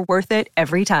Kroger worth it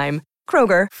every time.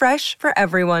 Kroger, fresh for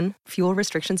everyone. Fuel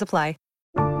restrictions apply.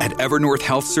 At Evernorth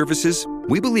Health Services,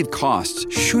 we believe costs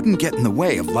shouldn't get in the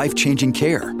way of life-changing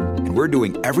care, and we're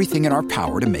doing everything in our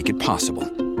power to make it possible.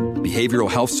 Behavioral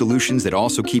health solutions that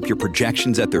also keep your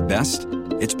projections at their best?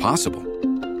 It's possible.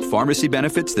 Pharmacy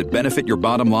benefits that benefit your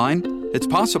bottom line? It's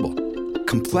possible.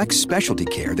 Complex specialty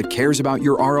care that cares about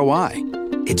your ROI?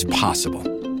 It's possible.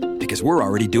 Because we're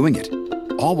already doing it.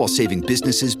 All while saving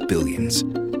businesses billions.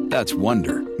 That's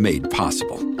Wonder made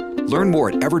possible. Learn more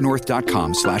at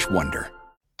evernorth.com/wonder.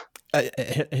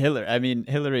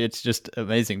 Hillary, it's just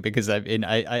amazing, because I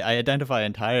identify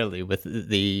entirely with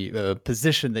the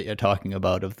position that you're talking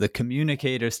about of the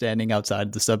communicator standing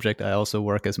outside the subject. I also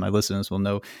work, as my listeners will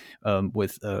know,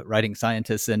 with writing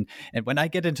scientists. And when I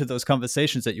get into those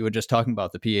conversations that you were just talking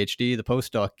about, the PhD, the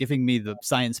postdoc, giving me the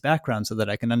science background so that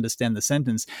I can understand the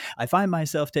sentence, I find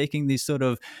myself taking these sort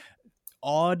of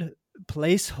odd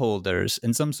placeholders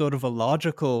in some sort of a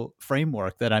logical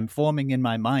framework that I'm forming in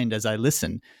my mind as I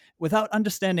listen, without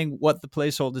understanding what the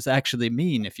placeholders actually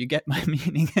mean, if you get my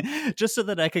meaning, just so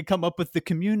that I could come up with the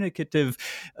communicative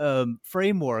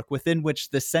framework within which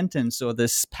this sentence or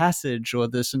this passage or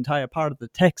this entire part of the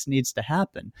text needs to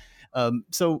happen.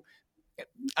 So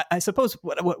I suppose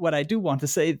what I do want to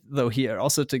say, though, here,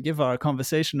 also to give our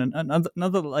conversation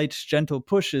another light, gentle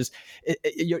push, is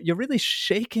you're really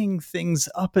shaking things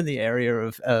up in the area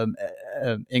of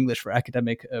English for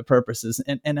academic purposes.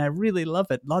 And I really love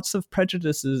it. Lots of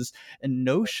prejudices and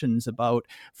notions about,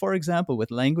 for example,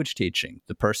 with language teaching,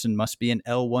 the person must be an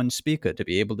L1 speaker to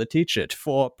be able to teach it.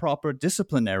 For proper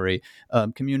disciplinary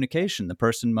communication, the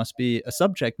person must be a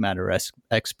subject matter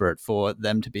expert for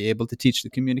them to be able to teach the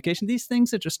communication. These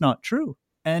things are just not true.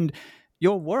 And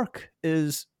your work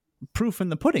is proof in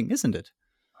the pudding, isn't it?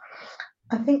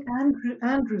 I think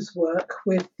Andrew's work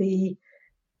with you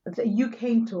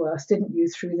came to us, didn't you,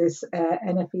 through this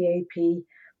NFEAP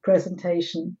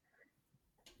presentation?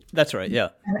 That's right, yeah.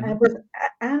 And with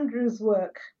Andrew's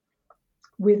work,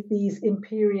 with these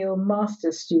imperial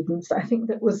master students. I think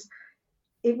it was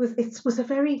a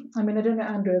very, I mean, I don't know,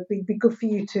 Andrew, it'd be good for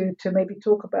you to maybe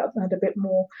talk about that a bit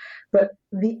more, but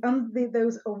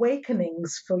those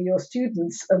awakenings for your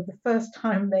students of the first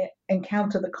time they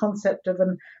encounter the concept of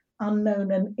an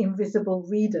unknown and invisible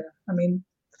reader. I mean,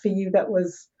 for you, that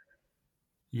was...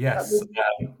 Yes,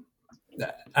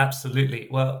 absolutely.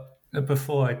 Well,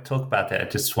 before I talk about it, I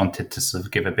just wanted to sort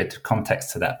of give a bit of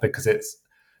context to that, because it's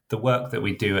the work that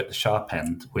we do at the Sharp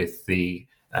End with the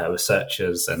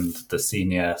researchers and the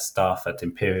senior staff at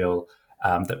Imperial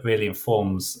that really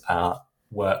informs our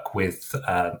work with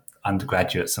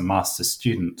undergraduates and master's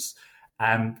students.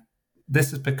 And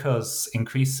this is because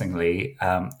increasingly,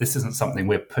 this isn't something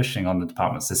we're pushing on the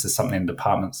departments. This is something the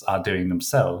departments are doing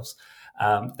themselves.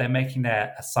 They're making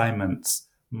their assignments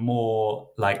more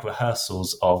like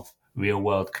rehearsals of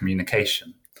real-world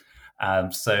communication.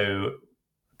 So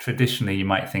traditionally, you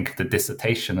might think of the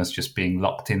dissertation as just being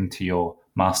locked into your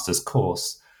master's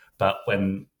course. But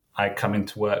when I come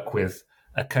into work with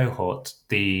a cohort,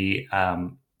 the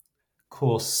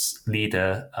course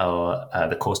leader or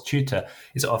the course tutor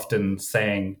is often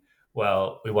saying,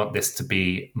 well, we want this to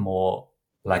be more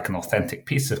like an authentic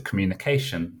piece of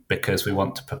communication because we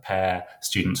want to prepare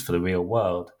students for the real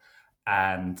world.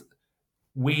 And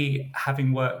we,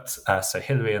 having worked, so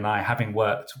Hilary and I, having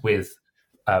worked with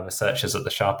researchers at the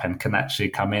Sharp End, can actually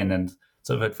come in and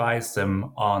sort of advise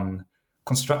them on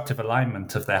constructive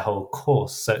alignment of their whole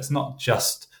course. So it's not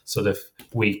just sort of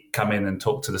we come in and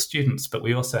talk to the students, but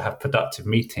we also have productive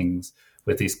meetings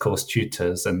with these course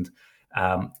tutors. And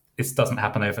this doesn't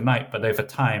happen overnight, but over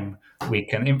time, we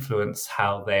can influence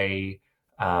how they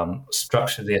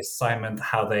structure the assignment,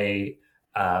 how they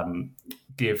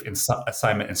give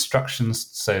assignment instructions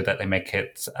so that they make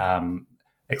it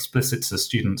explicit to the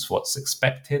students what's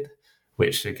expected,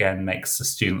 which again makes the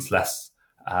students less,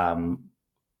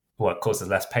 it causes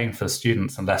less pain for the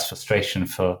students and less frustration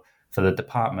for the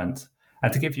department.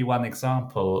 And to give you one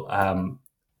example,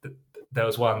 there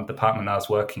was one department I was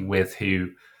working with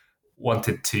who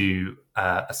wanted to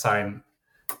assign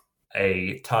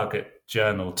a target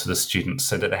journal to the students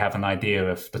so that they have an idea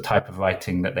of the type of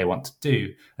writing that they want to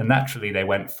do. And naturally, they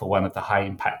went for one of the high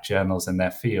impact journals in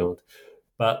their field.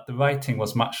 But the writing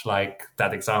was much like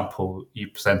that example you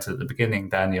presented at the beginning,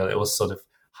 Daniel. It was sort of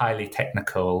highly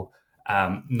technical,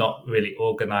 not really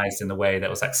organized in a way that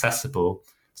was accessible.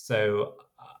 So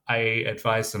I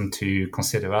advised them to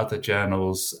consider other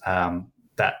journals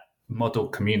that model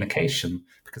communication,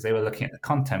 because they were looking at the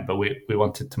content, but we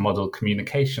wanted to model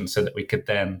communication so that we could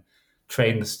then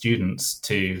train the students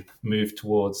to move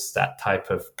towards that type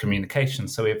of communication.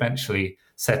 So we eventually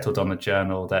settled on a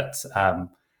journal that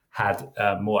had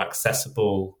a more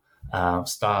accessible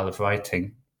style of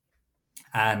writing.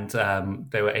 And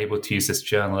they were able to use this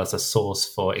journal as a source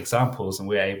for examples, and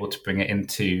we were able to bring it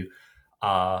into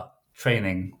our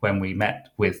training when we met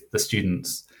with the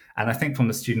students. And I think from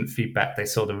the student feedback, they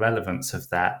saw the relevance of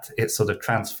that. It sort of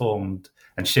transformed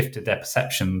and shifted their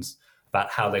perceptions about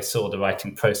how they saw the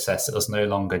writing process. It was no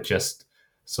longer just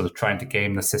sort of trying to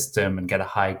game the system and get a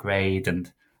high grade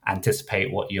and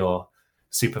anticipate what your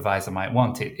supervisor might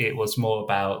want. It was more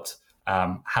about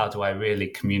how do I really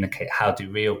communicate? How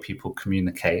do real people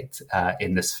communicate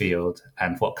in this field?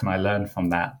 And what can I learn from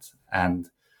that? And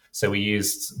so we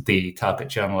used the target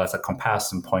journal as a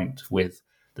comparison point with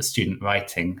the student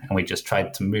writing, and we just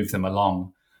tried to move them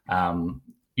along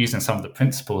using some of the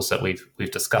principles that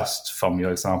we've discussed from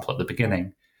your example at the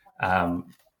beginning,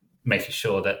 making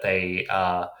sure that they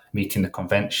are meeting the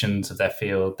conventions of their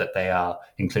field, that they are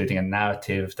including a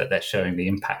narrative, that they're showing the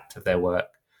impact of their work.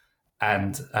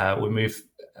 And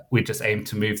we just aim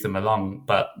to move them along,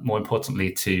 but more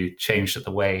importantly, to change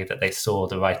the way that they saw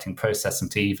the writing process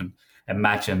and to even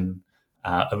imagine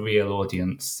a real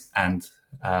audience. And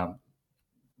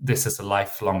this is a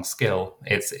lifelong skill.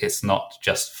 It's not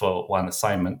just for one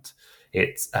assignment.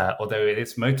 It's although it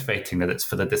is motivating that it's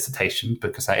for the dissertation,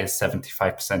 because that is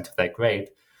 75% of their grade.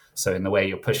 So in a way,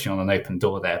 you're pushing on an open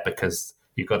door there because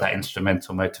you've got that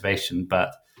instrumental motivation,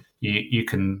 but you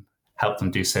can help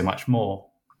them do so much more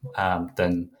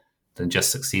than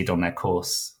just succeed on their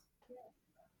course.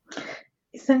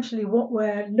 Essentially, what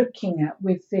we're looking at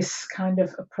with this kind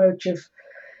of approach of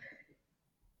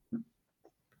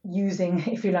using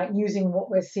what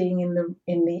we're seeing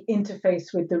in the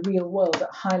interface with the real world at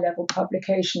high level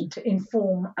publication to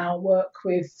inform our work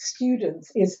with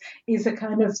students is a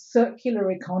kind of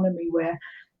circular economy where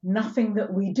nothing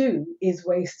that we do is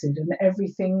wasted, and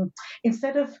everything,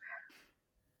 instead of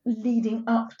leading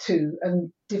up to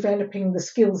and developing the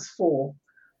skills for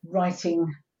writing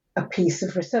a piece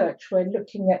of research, we're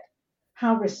looking at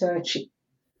how research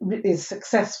is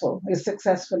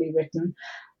successfully written,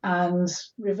 and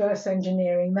reverse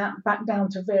engineering that back down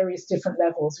to various different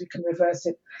levels. We can reverse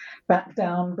it back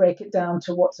down, break it down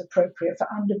to what's appropriate for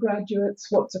undergraduates,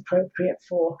 what's appropriate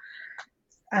for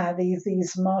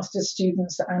these master's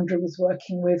students that Andrew was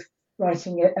working with,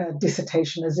 writing a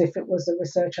dissertation as if it was a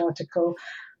research article,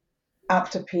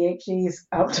 up to PhDs,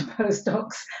 up to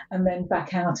postdocs, and then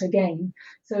back out again.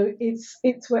 So it's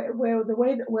where the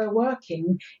way that we're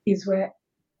working is where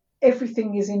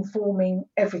everything is informing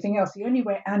everything else. The only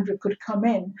way Andrew could come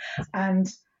in and,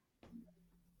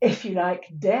 if you like,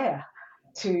 dare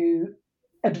to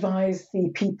advise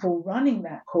the people running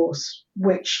that course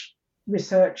which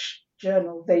research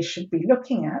journal they should be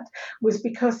looking at was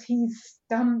because he's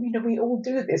done, we all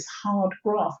do this hard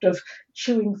graft of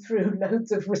chewing through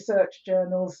loads of research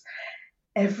journals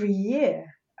every year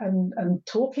and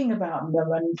talking about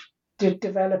them and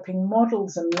developing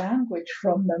models and language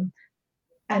from them.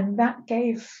 And that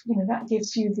gives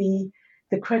you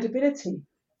the credibility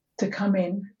to come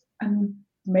in and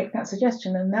make that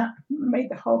suggestion. And that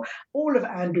made all of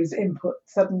Andrew's input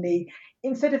suddenly,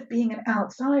 instead of being an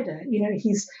outsider,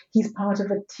 he's part of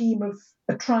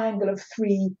a triangle of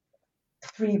three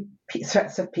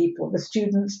sets of people: the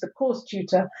students, the course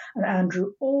tutor, and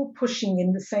Andrew, all pushing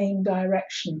in the same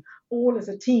direction, all as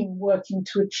a team working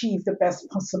to achieve the best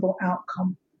possible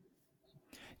outcome.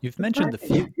 You've mentioned the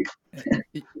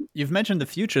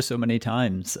future so many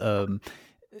times,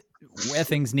 where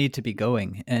things need to be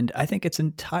going. And I think it's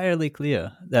entirely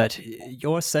clear that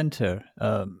your center,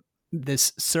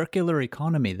 this circular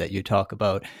economy that you talk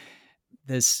about,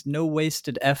 this no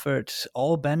wasted effort,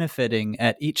 all benefiting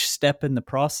at each step in the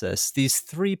process. These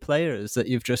three players that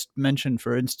you've just mentioned,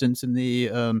 for instance, in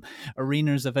the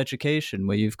arenas of education,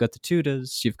 where you've got the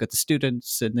tutors, you've got the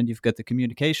students, and then you've got the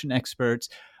communication experts,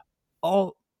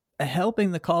 all helping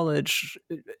the college,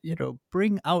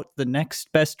 bring out the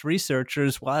next best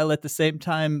researchers, while at the same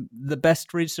time, the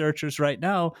best researchers right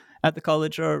now at the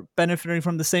college are benefiting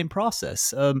from the same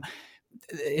process.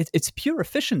 It's pure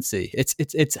efficiency.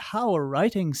 It's how a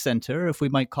writing center, if we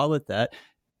might call it that,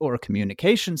 or a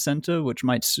communication center, which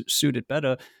might suit it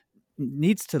better,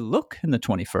 needs to look in the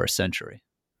 21st century.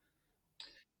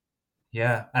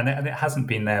 Yeah, and it hasn't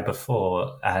been there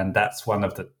before, and that's one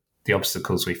of the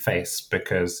obstacles we face,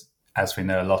 because as we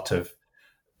know, a lot of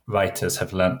writers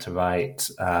have learnt to write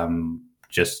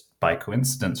just by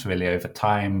coincidence, really, over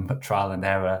time, trial and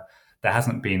error. There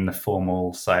hasn't been the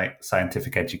formal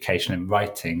scientific education in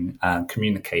writing and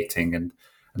communicating, and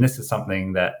this is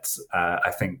something that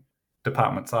I think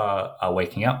departments are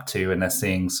waking up to, and they're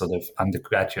seeing sort of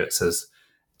undergraduates as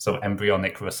sort of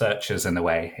embryonic researchers in a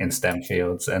way in STEM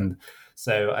fields. And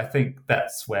so I think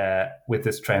that's where, with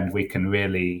this trend, we can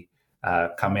really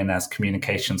come in as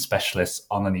communication specialists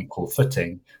on an equal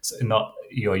footing. So not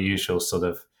your usual sort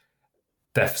of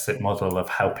deficit model of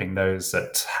helping those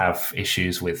that have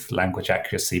issues with language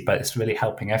accuracy, but it's really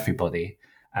helping everybody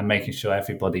and making sure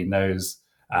everybody knows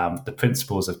the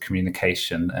principles of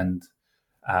communication. And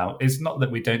it's not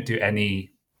that we don't do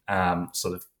any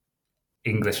sort of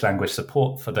English language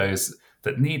support for those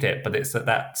that need it, but it's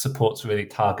that support's really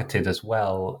targeted as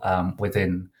well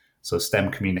within sort of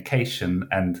STEM communication,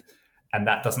 and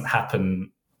that doesn't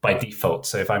happen by default.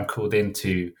 So if I'm called in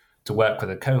to work with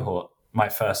a cohort, my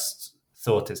first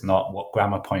thought is not what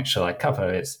grammar point shall I cover,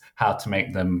 it's how to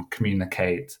make them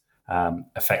communicate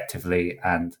effectively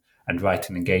and write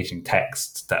an engaging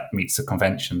text that meets the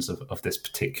conventions of this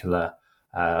particular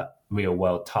real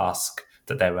world task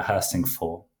that they're rehearsing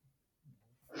for.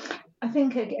 I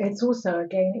think it's also,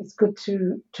 again, it's good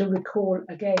to recall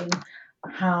again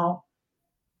how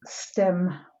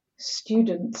STEM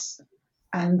students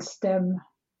and STEM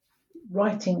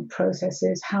writing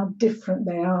processes, how different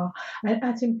they are. And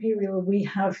at Imperial, we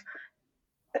have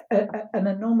an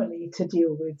anomaly to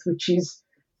deal with, which is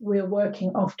we're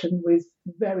working often with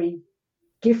very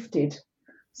gifted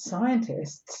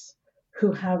scientists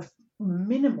who have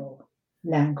minimal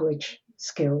language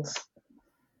skills.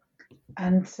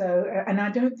 And so, and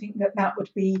I don't think that would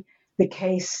be the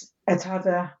case at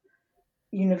other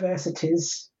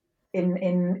universities in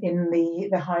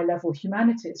the high level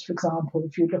humanities. For example,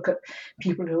 if you look at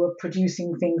people who are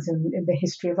producing things in the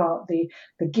history of art, the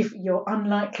gift, you're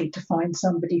unlikely to find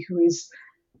somebody who is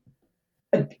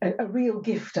a real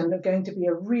gift and are going to be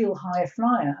a real high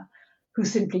flyer who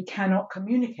simply cannot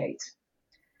communicate.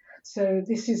 So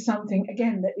this is something,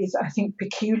 again, that is, I think,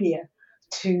 peculiar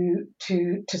to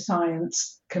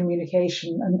science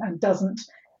communication and doesn't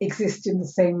exist in the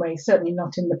same way, certainly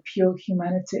not in the pure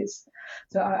humanities.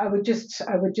 So I would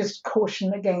just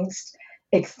caution against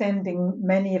extending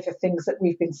many of the things that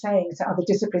we've been saying to other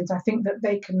disciplines. I think that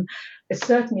they can,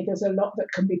 certainly there's a lot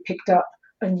that can be picked up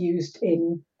and used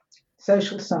in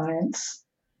social science,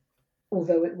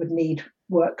 although it would need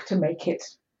work to make it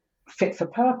fit for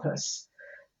purpose.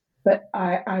 But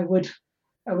I would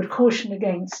caution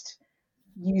against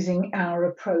using our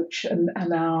approach and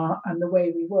the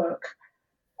way we work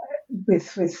with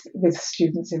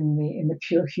students in the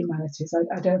pure humanities.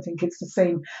 I don't think it's the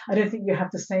same. I don't think you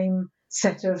have the same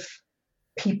set of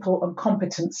people and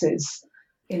competencies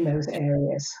in those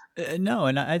areas. No,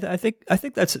 and I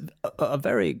think that's a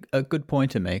very good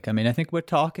point to make. I mean, I think we're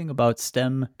talking about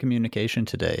STEM communication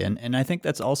today, and I think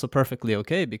that's also perfectly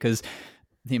okay, because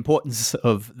the importance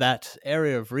of that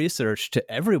area of research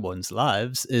to everyone's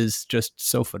lives is just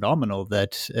so phenomenal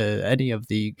that any of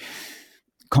the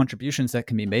contributions that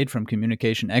can be made from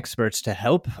communication experts to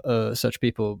help such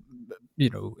people,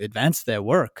 advance their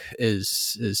work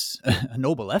is a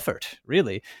noble effort,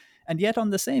 really. And yet,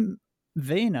 on the same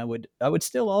vein, I would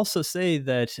still also say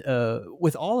that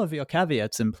with all of your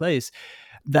caveats in place,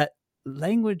 that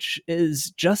language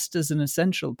is just as an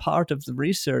essential part of the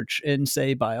research in,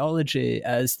 say, biology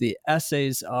as the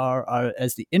assays are,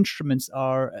 as the instruments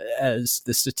are, as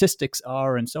the statistics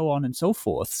are, and so on and so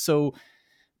forth. So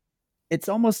it's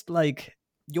almost like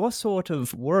your sort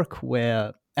of work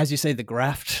where, as you say, the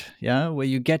graft, where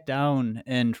you get down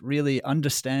and really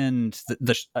understand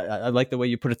I like the way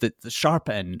you put it, the sharp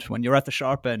end, when you're at the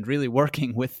sharp end, really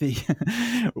working with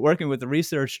the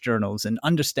research journals and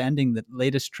understanding the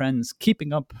latest trends,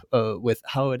 keeping up with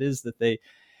how it is that they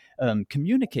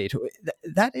communicate.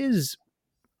 That is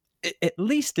at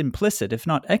least implicit, if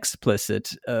not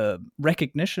explicit,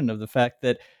 recognition of the fact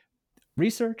that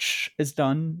research is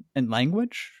done in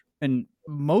language in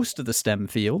most of the STEM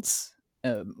fields.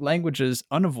 Language is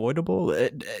unavoidable.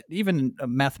 Even a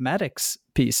mathematics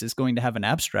piece is going to have an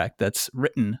abstract that's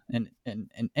written in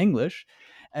English.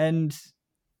 And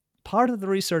part of the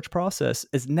research process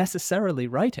is necessarily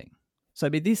writing. So,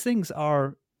 I mean, these things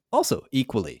are also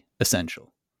equally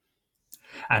essential.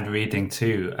 And reading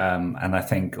too. And I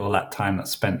think all that time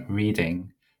that's spent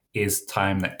reading is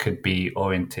time that could be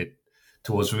oriented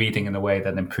towards reading in a way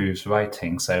that improves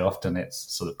writing. So often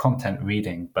it's sort of content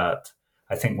reading, but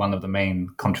I think one of the main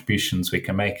contributions we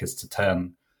can make is to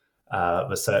turn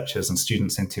researchers and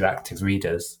students into active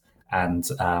readers and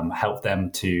help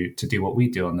them to do what we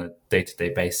do on a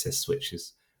day-to-day basis, which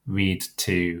is read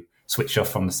to switch off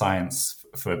from the science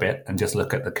for a bit and just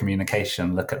look at the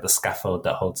communication, look at the scaffold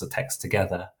that holds the text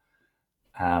together.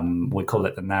 We call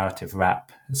it the narrative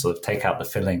wrap, sort of take out the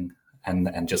filling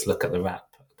and just look at the wrap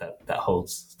that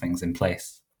holds things in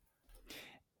place.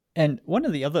 And one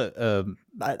of the other,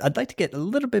 I'd like to get a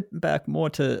little bit back more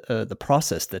to the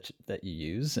process that you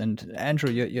use. And Andrew,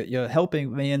 you're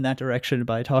helping me in that direction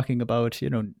by talking about,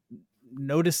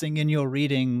 noticing in your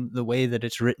reading the way that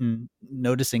it's written,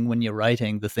 noticing when you're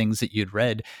writing the things that you'd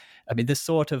read. I mean, this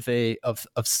sort of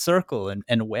of circle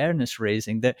and awareness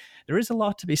raising, that there is a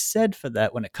lot to be said for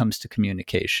that when it comes to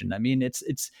communication. I mean,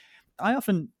 I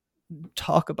often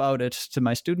talk about it to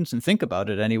my students and think about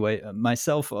it anyway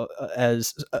myself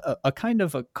as a kind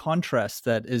of a contrast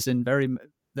that is in let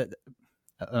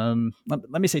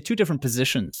me say two different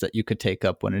positions that you could take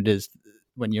up when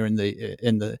you're in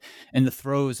the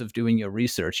throes of doing your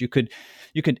research. You could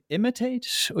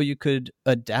imitate or you could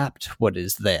adapt what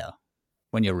is there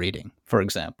when you're reading, for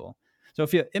example. So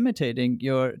if you're imitating,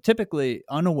 you're typically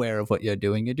unaware of what you're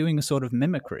doing. You're doing a sort of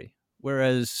mimicry.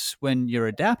 Whereas when you're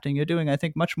adapting, you're doing, I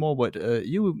think, much more what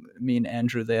you mean,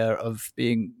 Andrew, there, of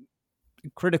being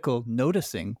critical,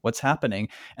 noticing what's happening.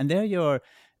 And there you're,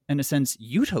 in a sense,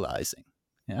 utilizing.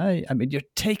 I mean, you're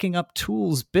taking up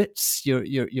tools, bits.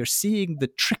 You're seeing the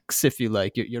tricks, if you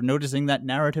like. You're noticing that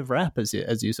narrative wrap, as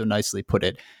you so nicely put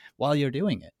it, while you're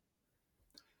doing it.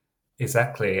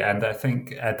 Exactly. And I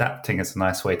think adapting is a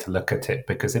nice way to look at it,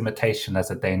 because imitation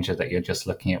has a danger that you're just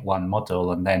looking at one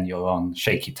model and then you're on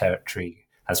shaky territory,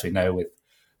 as we know, with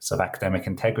sort of academic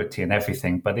integrity and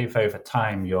everything. But if over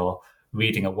time you're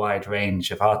reading a wide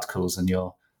range of articles and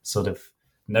you're sort of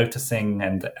noticing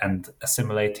and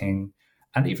assimilating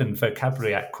and even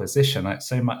vocabulary acquisition, like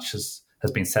so much has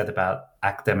been said about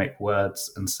academic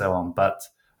words and so on. But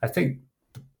I think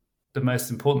the most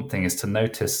important thing is to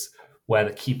notice where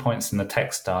the key points in the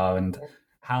text are and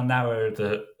how narrow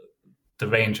the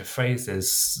range of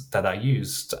phrases that are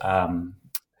used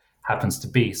happens to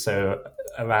be. So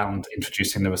around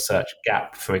introducing the research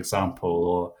gap, for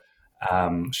example,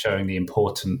 or showing the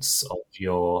importance of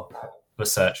your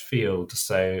research field.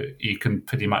 So you can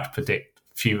pretty much predict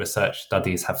few research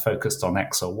studies have focused on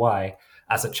X or Y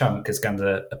as a chunk is going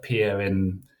to appear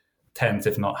in tens,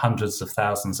 if not hundreds of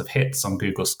thousands of hits on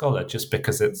Google Scholar, just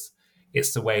because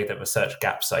it's the way that research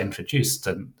gaps are introduced,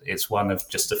 and it's one of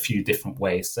just a few different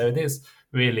ways. So it is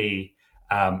really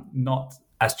not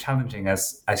as challenging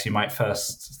as you might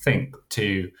first think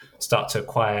to start to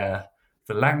acquire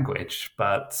the language,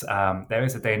 but there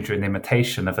is a danger in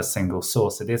imitation of a single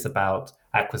source. It is about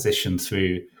acquisition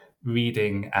through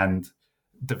reading and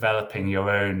developing your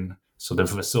own sort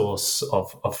of resource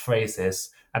of phrases.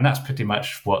 And that's pretty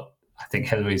much what I think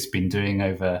Hilary's been doing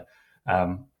over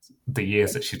the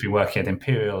years that she's been working at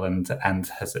Imperial and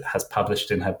has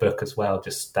published in her book as well,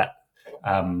 just that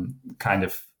kind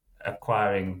of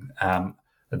acquiring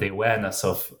the awareness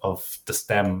of the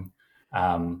STEM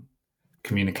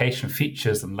communication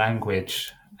features and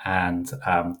language, and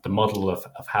the model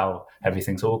of how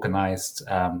everything's organized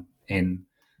in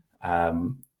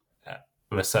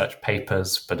research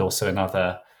papers, but also in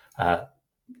other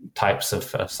types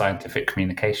of scientific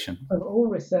communication. Of all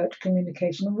research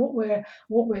communication, and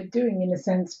what we're doing in a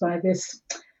sense by this,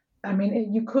 I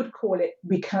mean, you could call it,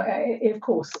 of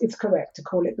course, it's correct to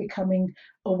call it becoming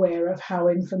aware of how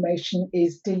information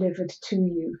is delivered to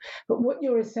you. But what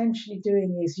you're essentially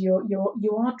doing is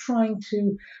you are trying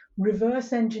to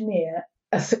reverse engineer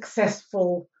a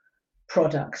successful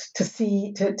product to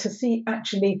see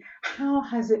actually how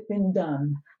has it been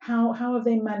done, how have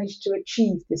they managed to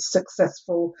achieve this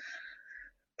successful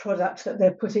product that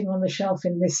they're putting on the shelf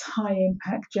in this high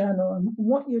impact journal. And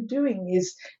what you're doing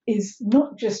is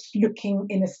not just looking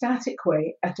in a static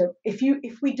way at if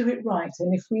we do it right,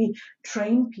 and if we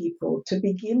train people to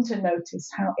begin to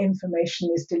notice how information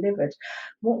is delivered,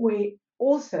 what we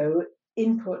also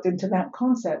input into that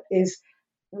concept is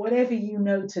whatever you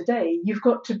know today, you've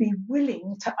got to be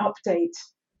willing to update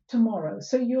tomorrow.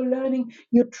 So you're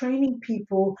training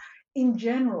people in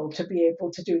general to be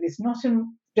able to do this, not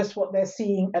in just what they're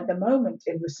seeing at the moment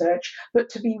in research, but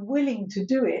to be willing to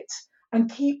do it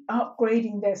and keep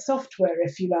upgrading their software,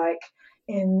 if you like,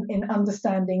 in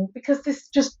understanding, because this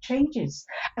just changes.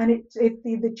 And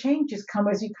the changes come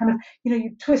as you kind of,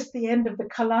 you twist the end of the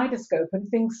kaleidoscope and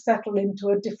things settle into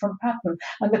a different pattern.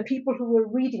 And the people who are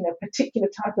reading a particular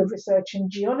type of research in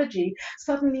geology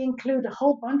suddenly include a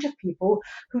whole bunch of people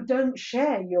who don't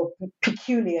share your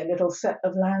peculiar little set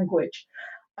of language.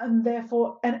 And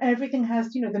therefore, and everything has,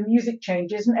 the music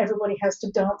changes and everybody has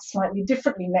to dance slightly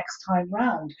differently next time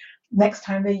round. Next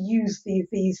time they use these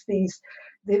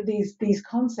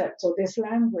concepts or this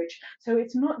language. So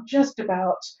it's not just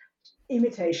about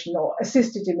imitation or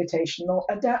assisted imitation or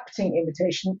adapting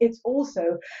imitation. It's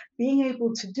also being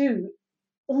able to do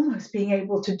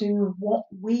what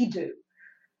we do.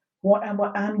 What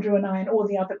Andrew and I and all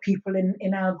the other people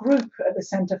in our group at the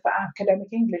Centre for Academic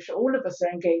English, all of us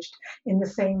are engaged in the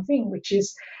same thing, which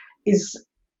is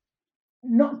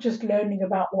not just learning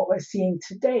about what we're seeing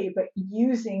today, but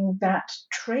using that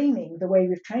training, the way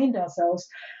we've trained ourselves,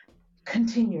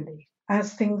 continually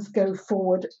as things go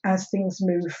forward, as things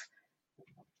move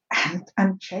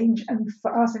and change. And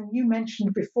for us, and you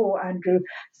mentioned before, Andrew,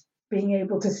 being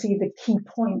able to see the key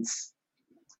points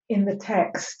in the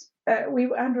text.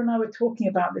 Andrew and I were talking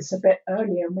about this a bit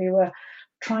earlier, and we were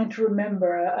trying to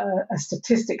remember a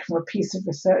statistic from a piece of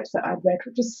research that I'd read,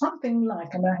 which is something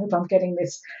like, and I hope I'm getting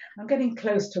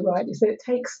close to right, is that it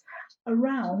takes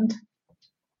around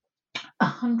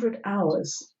 100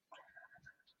 hours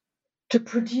to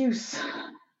produce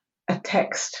a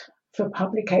text for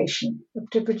publication,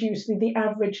 to produce the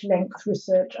average length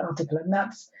research article, and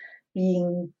that's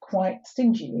being quite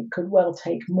stingy. It could well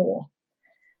take more.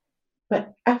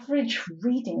 But average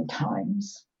reading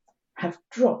times have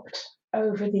dropped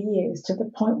over the years to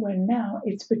the point where now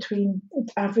it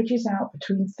averages out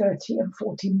between 30 and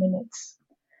 40 minutes.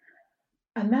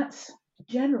 And that's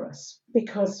generous,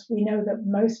 because we know that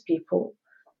most people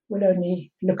will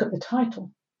only look at the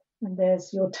title and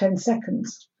there's your 10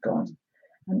 seconds gone.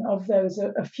 And of those,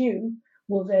 a few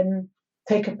will then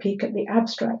take a peek at the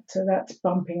abstract. So that's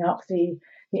bumping up the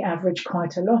average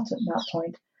quite a lot at that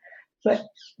point. But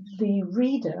the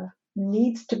reader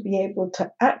needs to be able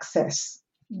to access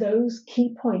those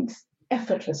key points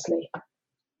effortlessly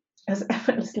as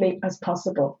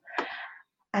possible.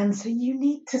 And so you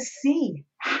need to see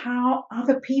how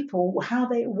other people,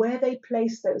 where they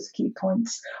place those key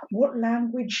points, what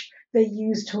language they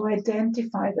use to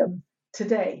identify them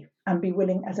today, and be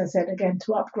willing, as I said again,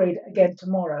 to upgrade it again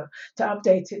tomorrow, to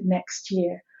update it next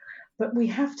year. But we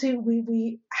have to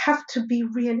be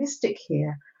realistic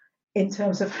here in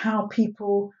terms of how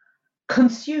people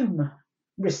consume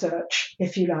research,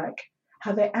 if you like,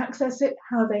 how they access it,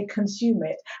 how they consume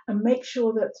it, and make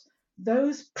sure that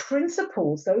those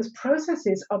principles, those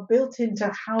processes are built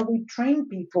into how we train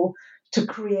people to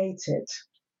create it.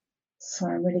 So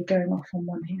I'm really going off on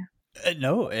one here.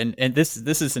 No, and this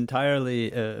is entirely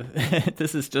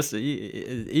this is just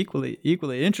equally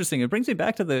interesting. It brings me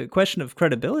back to the question of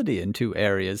credibility in two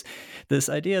areas. This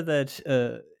idea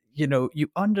that you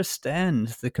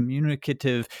understand the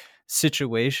communicative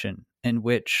situation in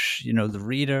which the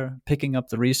reader picking up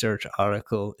the research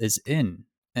article is in,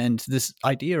 and this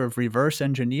idea of reverse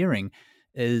engineering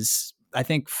is, I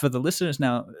think, for the listeners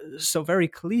now, so very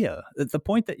clear. The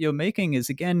point that you're making is,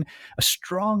 again, a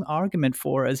strong argument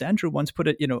for, as Andrew once put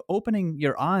it, opening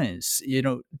your eyes,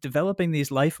 developing these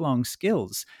lifelong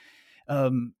skills.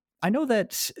 I know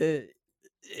that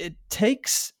it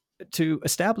takes to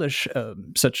establish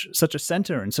such a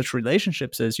center and such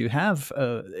relationships as you have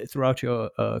throughout your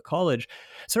college,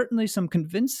 certainly some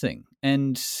convincing.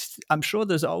 And I'm sure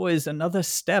there's always another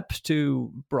step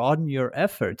to broaden your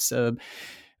efforts.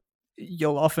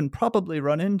 You'll often probably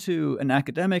run into an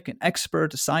academic, an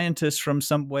expert, a scientist from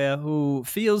somewhere who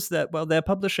feels that, well, their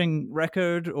publishing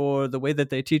record or the way that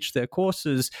they teach their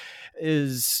courses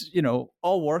is,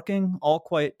 all working, all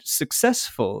quite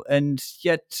successful. And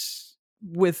yet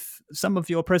with some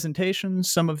of your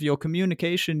presentations, some of your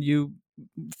communication, you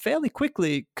fairly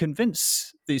quickly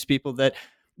convince these people that,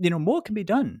 more can be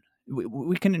done.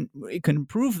 We can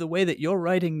improve the way that you're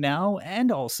writing now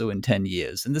and also in 10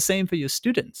 years, and the same for your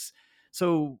students.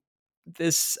 So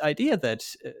this idea that,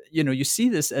 you see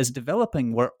this as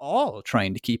developing, we're all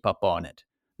trying to keep up on it.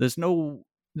 There's no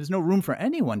room for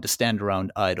anyone to stand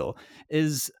around idle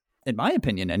is, in my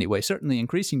opinion anyway, certainly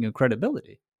increasing your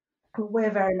credibility.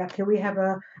 We're very lucky. We have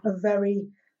a very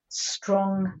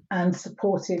strong and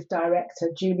supportive director,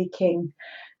 Julie King,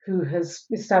 who has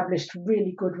established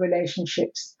really good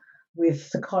relationships with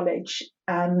the college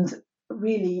and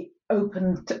really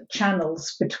opened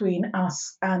channels between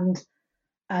us and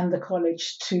the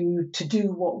college to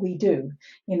do what we do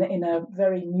in a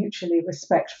very mutually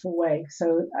respectful way.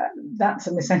 So that's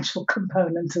an essential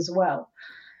component as well,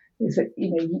 is that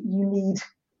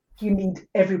you need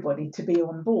everybody to be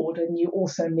on board, and you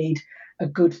also need a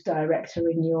good director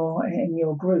in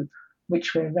your group,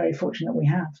 which we're very fortunate we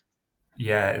have.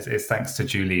 Yeah, it's thanks to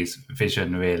Julie's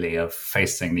vision, really, of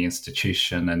facing the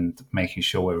institution and making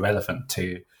sure we're relevant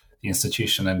to the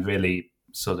institution and really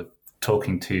sort of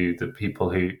talking to the people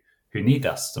who need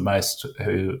us the most,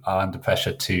 who are under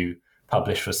pressure to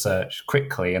publish research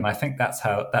quickly. And I think that's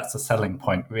a selling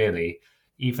point, really.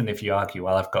 Even if you argue,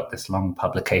 well, I've got this long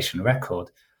publication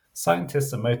record,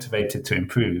 scientists are motivated to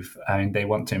improve. I mean, they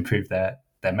want to improve their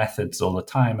methods all the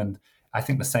time. And I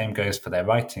think the same goes for their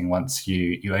writing once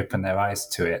you open their eyes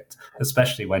to it,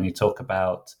 especially when you talk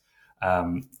about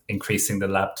increasing the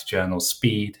lab-to-journal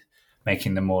speed,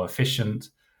 making them more efficient,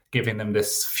 giving them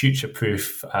this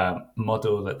future-proof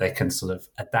model that they can sort of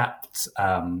adapt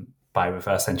by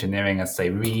reverse engineering as they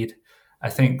read. I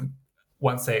think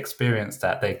once they experience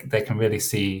that, they can really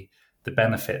see the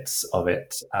benefits of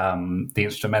it, the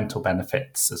instrumental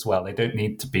benefits as well. They don't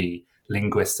need to be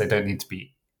linguists. They don't need to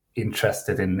be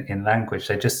interested in language.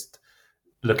 They're just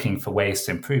looking for ways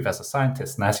to improve as a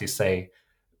scientist. And as you say,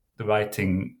 the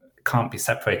writing can't be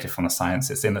separated from the science.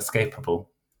 It's inescapable.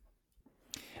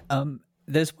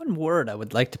 There's one word I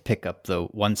would like to pick up, though,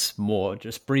 once more,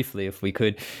 just briefly, if we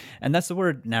could, and that's the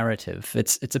word narrative.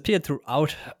 It's appeared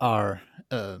throughout our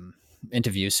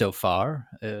interview so far.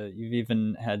 You've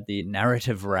even had the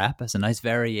narrative rap as a nice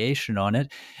variation on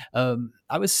it.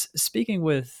 I was speaking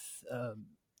with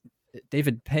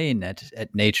David Payne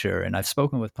at Nature, and I've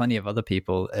spoken with plenty of other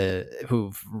people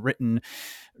who've written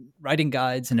writing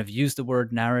guides and have used the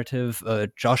word narrative.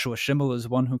 Joshua Schimmel is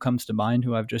one who comes to mind,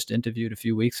 who I've just interviewed a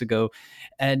few weeks ago.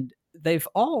 And they've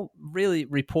all really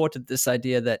reported this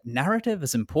idea that narrative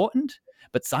is important,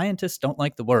 but scientists don't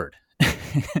like the word.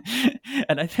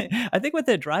 And I think what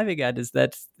they're driving at is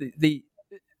that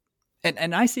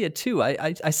and I see it too.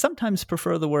 I sometimes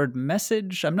prefer the word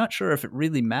message. I'm not sure if it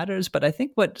really matters, but I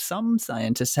think what some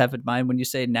scientists have in mind when you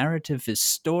say narrative is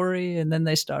story, and then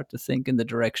they start to think in the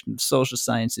direction of social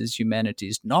sciences,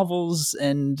 humanities, novels,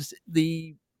 and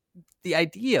the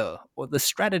idea or the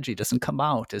strategy doesn't come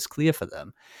out as clear for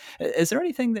them. Is there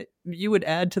anything that you would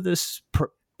add to this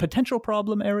potential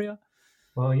problem area?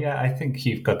 Well, yeah, I think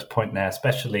you've got a point there,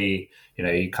 especially,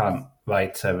 you can't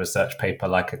write a research paper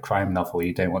like a crime novel.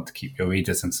 You don't want to keep your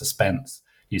readers in suspense.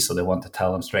 You sort of want to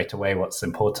tell them straight away what's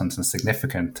important and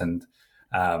significant. And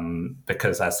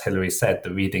because, as Hilary said,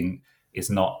 the reading is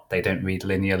not, they don't read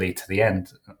linearly to the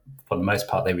end. For the most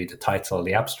part, they read the title or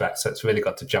the abstract. So it's really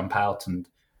got to jump out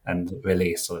and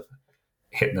really sort of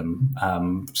hit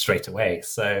them straight away.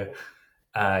 So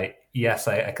yes,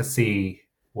 I could see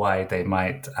why they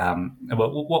might.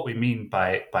 What we mean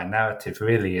by narrative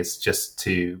really is just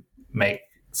to make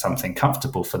something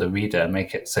comfortable for the reader,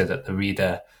 make it so that the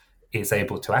reader is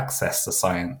able to access the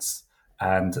science.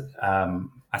 And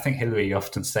I think Hilary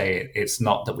often say it's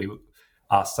not that we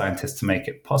ask scientists to make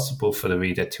it possible for the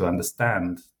reader to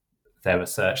understand their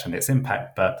research and its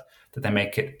impact, but that they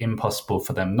make it impossible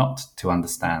for them not to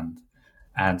understand.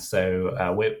 And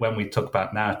so when we talk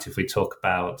about narrative, we talk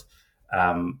about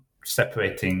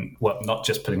separating, not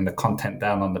just putting the content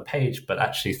down on the page, but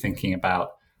actually thinking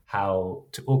about how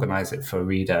to organize it for a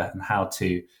reader and how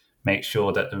to make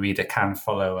sure that the reader can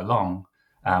follow along,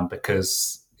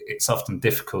 because it's often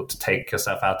difficult to take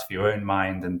yourself out of your own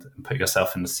mind and put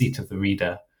yourself in the seat of the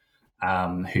reader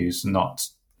who's not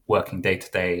working day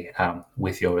to day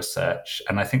with your research.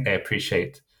 And I think they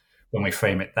appreciate when we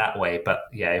frame it that way. But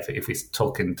yeah, if we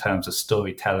talk in terms of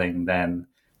storytelling, then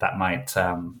that might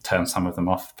turn some of them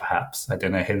off, perhaps. I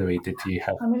don't know, Hilary, did you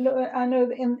have... I mean, look, I know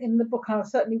that in the book I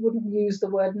certainly wouldn't use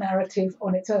the word narrative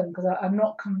on its own, because I'm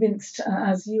not convinced,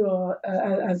 as you are,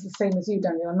 as the same as you,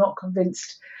 Daniel, I'm not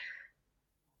convinced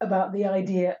about the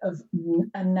idea of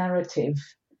a narrative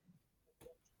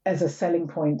as a selling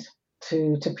point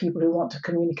to people who want to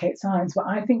communicate science. But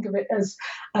I think of it as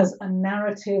a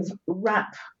narrative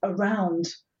wrap around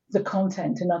the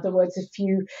content. In other words,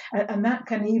 and that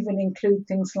can even include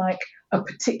things like a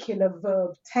particular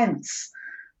verb tense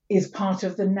is part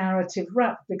of the narrative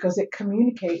wrap, because it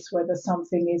communicates whether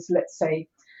something is, let's say,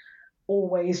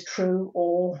 always true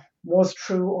or was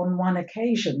true on one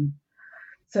occasion.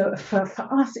 So for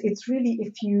us, it's really,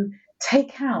 if you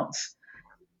take out,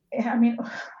 I mean,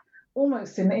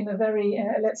 almost in a very,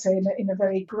 let's say, in a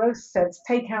very gross sense,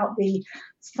 take out the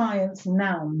science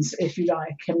nouns, if you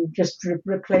like, and just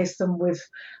replace them with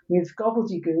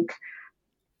gobbledygook.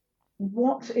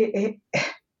 What's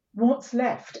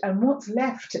left? And what's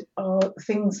left are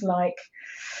things like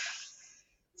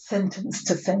sentence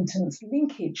to sentence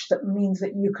linkage, that means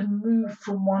that you can move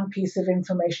from one piece of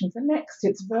information to the next.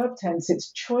 It's verb tense,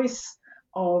 it's choice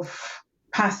of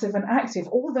passive and active.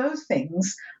 All those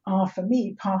things are, for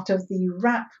me, part of the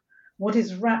wrap. What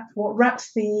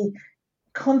wraps the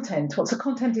content, what the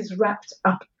content is wrapped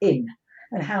up in,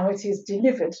 and how it is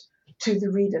delivered to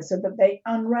the reader, so that they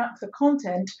unwrap the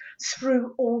content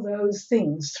through all those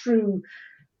things, through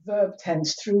verb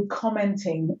tense, through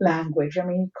commenting language. I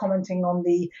mean, commenting on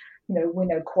the, we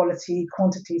know quality,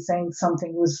 quantity, saying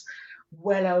something was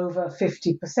well over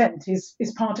 50%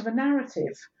 is part of a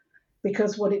narrative.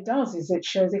 Because what it does is it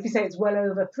shows, if you say it's well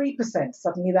over 3%,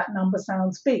 suddenly that number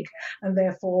sounds big, and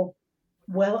therefore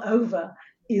well over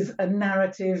is a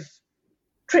narrative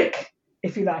trick,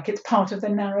 if you like. It's part of the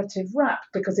narrative wrap,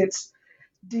 because it's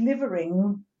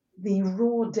delivering the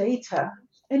raw data.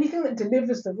 Anything that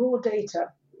delivers the raw data,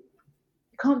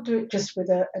 you can't do it just with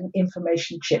an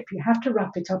information chip. You have to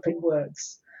wrap it up in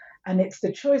words. And it's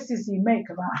the choices you make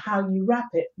about how you wrap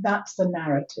it, that's the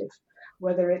narrative.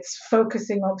 Whether it's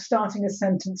focusing on starting a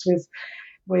sentence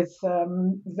with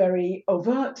very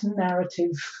overt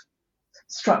narrative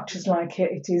structures like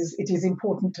it is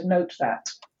important to note that.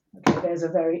 Okay, there's a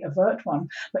very overt one.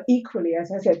 But equally,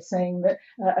 as I said, saying that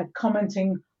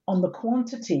commenting on the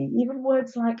quantity, even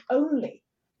words like only,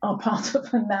 are part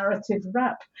of a narrative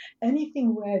wrap.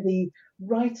 Anything where the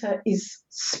writer is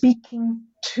speaking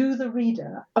to the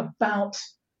reader about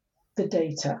the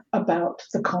data, about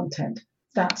the content.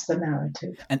 That's the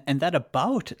narrative. And that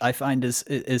about, I find,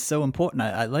 is so important.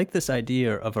 I like this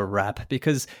idea of a wrap,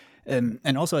 because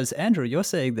and also, as Andrew, you're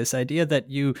saying, this idea that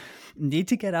you need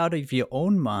to get out of your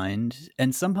own mind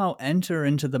and somehow enter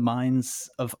into the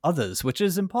minds of others, which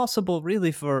is impossible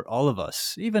really for all of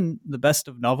us, even the best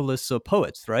of novelists or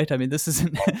poets, right? I mean, this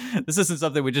isn't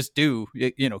something we just do,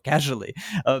 casually.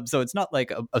 So it's not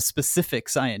like a specific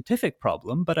scientific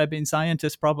problem, but I mean,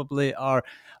 scientists probably are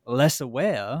less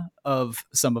aware of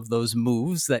some of those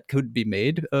moves that could be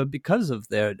made because of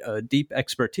their deep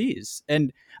expertise.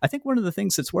 And I think one of the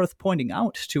things that's worth pointing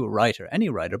out to a writer, any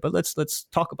writer, but let's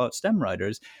talk about STEM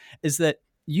writers, is that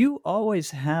you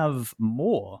always have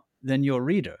more than your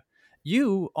reader.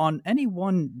 You, on any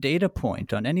one data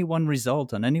point, on any one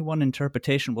result, on any one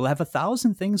interpretation, will have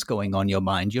 1,000 things going on your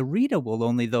mind. Your reader will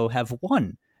only, though, have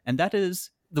one, and that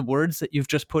is the words that you've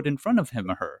just put in front of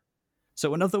him or her.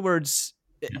 So in other words,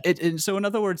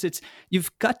 it's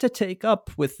you've got to take up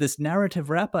with this narrative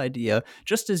wrap idea,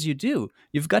 just as you do.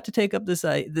 You've got to take up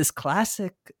this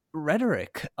classic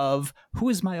rhetoric of who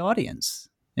is my audience.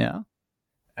 Yeah.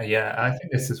 Yeah, I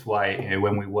think this is why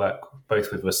when we work both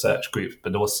with research groups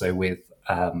but also with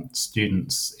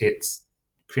students, it's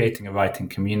creating a writing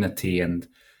community and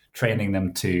training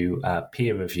them to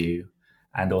peer review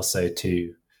and also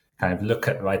to kind of look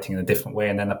at writing in a different way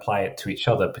and then apply it to each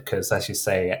other. Because as you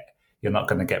say, you're not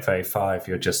going to get very far if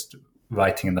you're just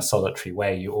writing in a solitary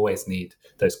way. You always need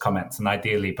those comments. And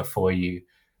ideally, before you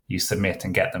submit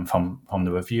and get them from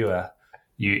the reviewer,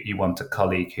 you want a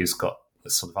colleague who's got a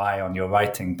sort of eye on your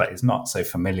writing, but is not so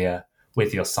familiar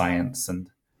with your science. And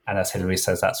as Hilary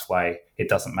says, that's why it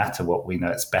doesn't matter what we know.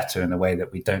 It's better in a way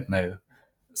that we don't know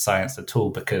science at all,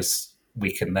 because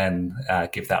we can then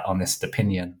give that honest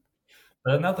opinion.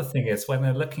 But another thing is, when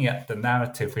we're looking at the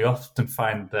narrative, we often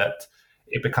find that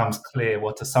it becomes clear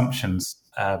what assumptions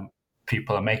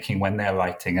people are making when they're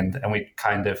writing, and we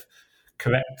kind of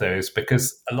correct those,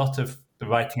 because a lot of the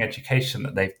writing education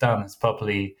that they've done has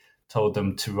probably told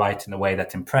them to write in a way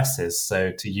that impresses,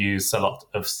 so to use a lot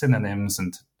of synonyms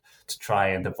and to try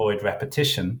and avoid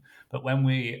repetition. But when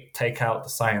we take out the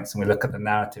science and we look at the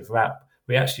narrative wrap,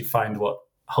 we actually find what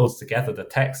holds together the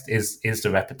text is the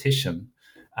repetition.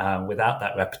 Without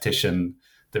that repetition,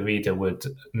 the reader would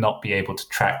not be able to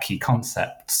track key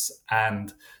concepts.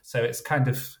 And so it's kind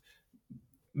of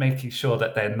making sure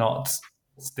that they're not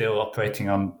still operating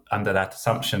under that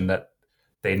assumption that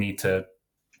they need to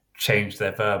change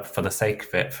their verb for the sake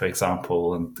of it, for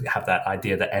example, and have that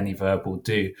idea that any verb will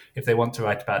do. If they want to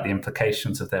write about the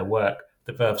implications of their work,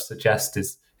 the verb suggest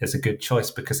is a good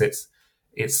choice, because it's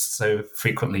so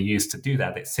frequently used to do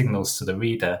that. It signals to the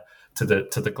reader, to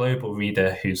the global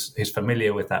reader who's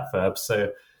familiar with that verb.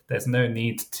 So there's no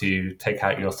need to take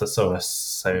out your thesaurus.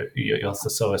 So your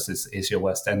thesaurus is your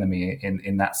worst enemy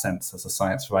in that sense as a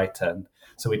science writer. And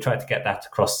so we try to get that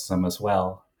across to them as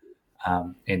well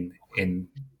in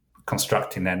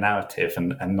constructing their narrative,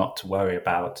 and not to worry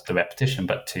about the repetition,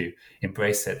 but to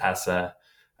embrace it as a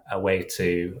way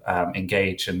to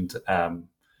engage and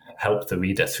help the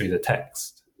reader through the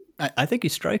text. I think you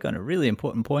strike on a really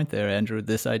important point there, Andrew,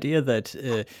 this idea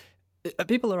that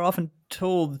people are often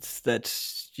told that,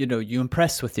 you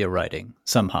impress with your writing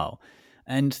somehow.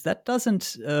 And that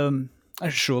doesn't,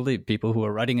 surely people who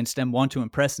are writing in STEM want to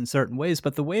impress in certain ways,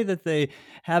 but the way that they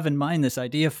have in mind this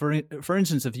idea, for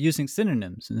instance, of using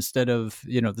synonyms instead of,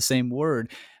 the same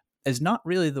word, is not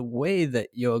really the way that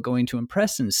you're going to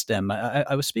impress in STEM.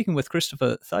 I was speaking with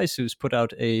Christopher Theis, who's put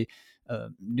out a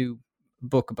new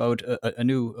book about a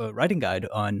new writing guide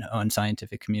on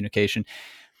scientific communication.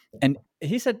 And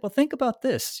he said, well, think about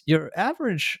this. Your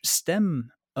average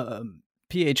STEM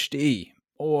PhD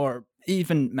or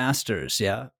even master's,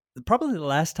 probably the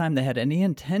last time they had any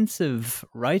intensive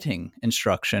writing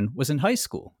instruction was in high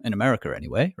school, in America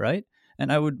anyway, right?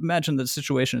 And I would imagine the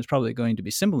situation is probably going to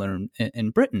be similar in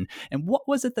Britain. And what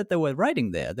was it that they were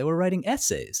writing there? They were writing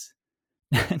essays.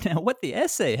 Now, what the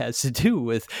essay has to do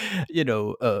with,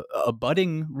 a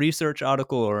budding research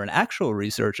article or an actual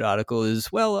research article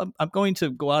is, well, I'm going to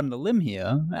go out on a limb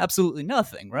here. Absolutely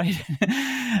nothing, right?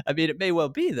 I mean, it may well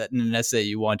be that in an essay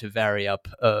you want to vary up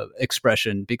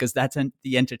expression because that's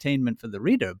the entertainment for the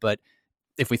reader. But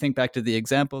if we think back to the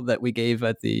example that we gave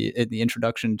in the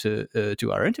introduction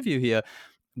to our interview here,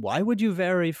 why would you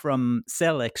vary from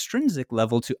cell extrinsic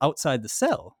level to outside the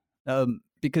cell?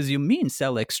 Because you mean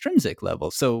cell extrinsic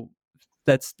level. So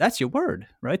that's your word,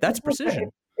 right? That's precision.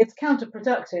 It's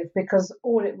counterproductive, because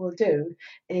all it will do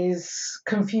is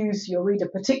confuse your reader,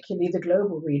 particularly the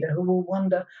global reader, who will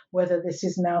wonder whether this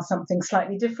is now something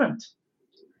slightly different.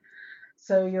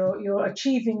 So you're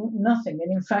achieving nothing,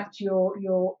 and in fact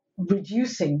you're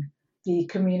reducing the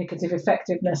communicative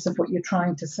effectiveness of what you're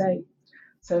trying to say.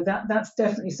 So that's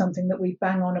definitely something that we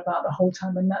bang on about the whole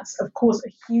time, and that's of course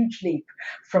a huge leap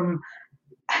from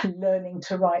learning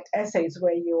to write essays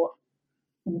where you're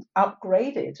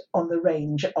upgraded on the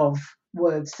range of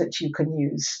words that you can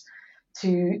use,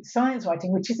 to science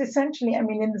writing, which is essentially, in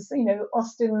the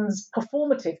Austin's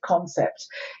performative concept,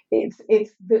 it's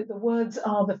the words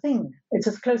are the thing. It's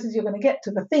as close as you're going to get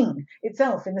to the thing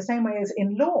itself. In the same way as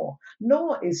in law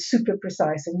is super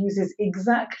precise and uses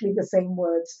exactly the same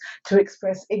words to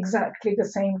express exactly the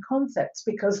same concepts,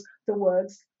 because the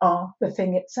words are the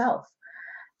thing itself.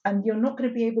 And you're not going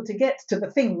to be able to get to the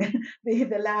thing,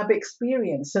 the lab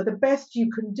experience. So the best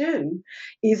you can do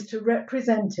is to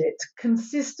represent it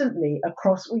consistently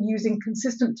across, or using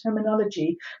consistent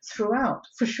terminology throughout,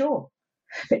 for sure.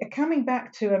 But coming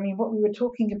back to, what we were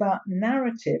talking about,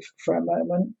 narrative for a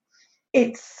moment,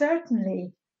 it's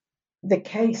certainly the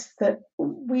case that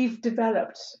we've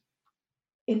developed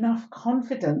enough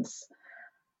confidence,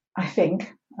 I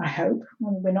hope,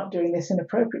 and we're not doing this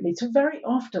inappropriately, to very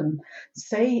often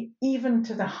say, even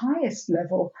to the highest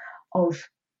level of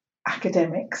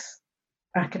academic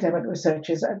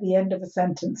researchers, at the end of a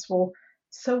sentence, well,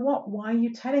 so what? Why are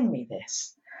you telling me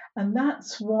this? And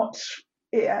that's what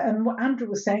Andrew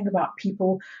was saying about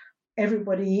people,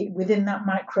 everybody within that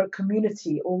micro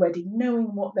community already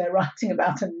knowing what they're writing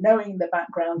about and knowing the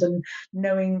background and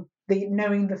knowing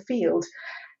the field.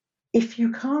 If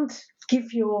you can't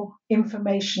give your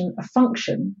information a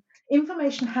function,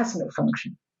 information has no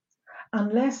function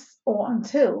unless or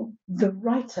until the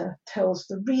writer tells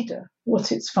the reader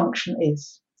what its function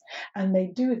is. And they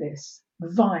do this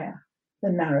via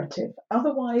the narrative.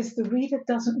 Otherwise, the reader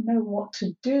doesn't know what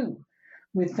to do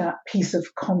with that piece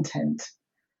of content.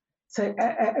 So,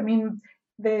 I mean,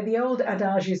 the old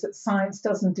adage is that science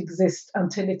doesn't exist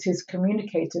until it is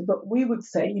communicated, but we would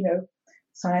say,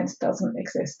 science doesn't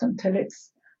exist until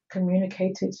it's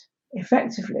communicated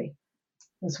effectively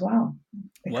as well.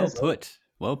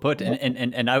 Well put. And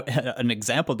an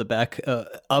example to back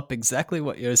up exactly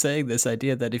what you're saying, this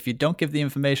idea that if you don't give the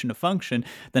information a function,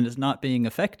 then it's not being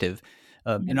effective.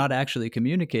 You're not actually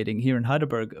communicating. Here in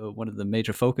Heidelberg, one of the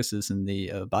major focuses in the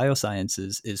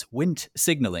biosciences is Wnt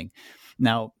signaling.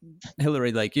 Now,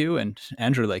 Hilary, like you, and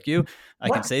Andrew, like you, I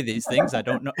can say these things. I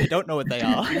don't know what they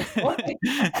are.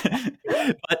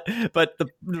 but the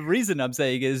reason I'm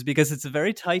saying is because it's a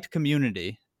very tight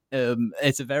community.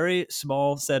 It's a very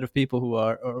small set of people who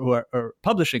are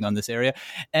publishing on this area.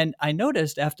 And I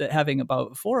noticed after having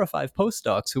about 4 or 5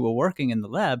 postdocs who were working in the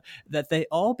lab that they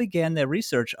all began their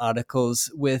research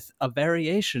articles with a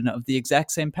variation of the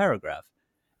exact same paragraph.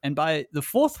 And by the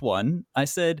 4th one, I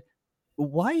said,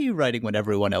 why are you writing what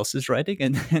everyone else is writing?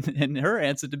 And her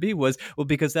answer to me was, well,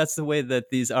 because that's the way that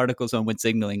these articles on Wnt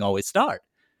signaling always start.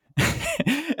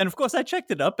 And of course, I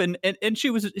checked it up, and she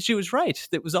was right.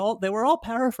 They were all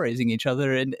paraphrasing each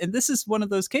other, and this is one of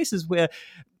those cases where,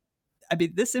 I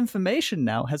mean, this information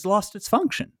now has lost its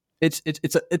function.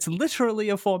 It's literally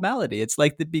a formality. It's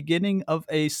like the beginning of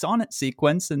a sonnet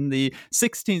sequence in the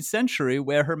 16th century,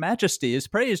 where Her Majesty is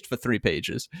praised for 3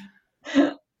 pages.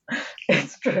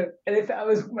 It's true. And I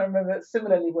remember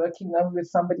similarly working with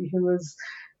somebody who was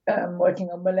working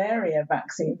on malaria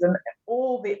vaccines, and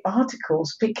all the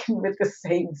articles begin with the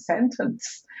same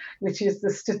sentence, which is the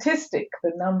statistic,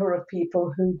 the number of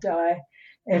people who die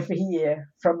every year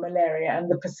from malaria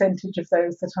and the percentage of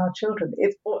those that are children.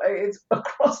 It's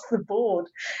across the board.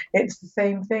 It's the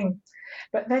same thing.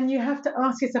 But then you have to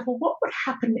ask yourself, well, what would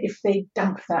happen if they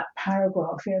dump that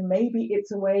paragraph? Maybe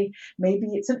it's a way, maybe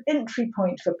it's an entry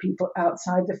point for people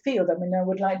outside the field. I mean, I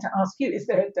would like to ask you, is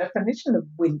there a definition of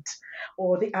Wnt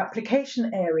or the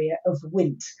application area of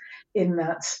Wnt in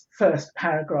that first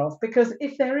paragraph? Because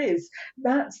if there is,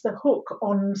 that's the hook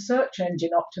on search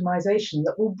engine optimization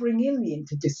that will bring in the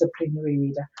interdisciplinary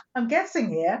reader. I'm guessing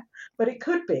here, but it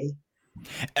could be.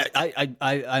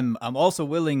 I'm also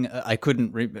willing. I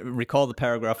couldn't recall the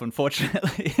paragraph,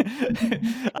 unfortunately.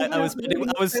 I was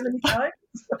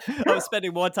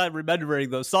spending more time remembering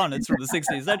those sonnets from the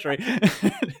 16th century.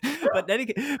 But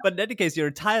in any case, you're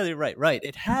entirely right. Right,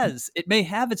 it may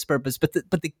have its purpose, but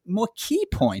the more key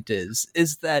point is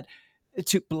that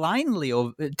to blindly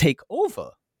take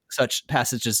over such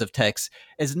passages of text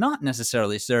is not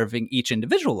necessarily serving each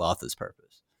individual author's purpose.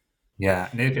 Yeah,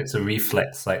 and if it's a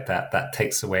reflex like that, that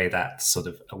takes away that sort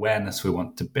of awareness we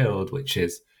want to build, which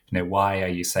is, why are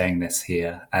you saying this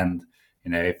here? And,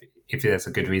 if there's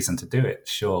a good reason to do it,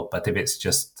 sure. But if it's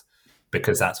just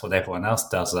because that's what everyone else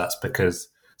does, or that's because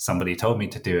somebody told me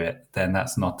to do it, then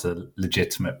that's not a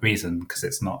legitimate reason, because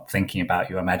it's not thinking about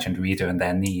your imagined reader and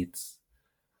their needs.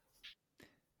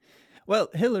 Well,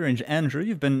 Hilary and Andrew,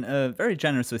 you've been very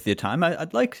generous with your time.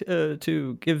 I'd like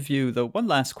to give you the one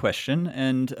last question,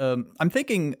 and I'm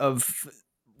thinking of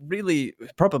really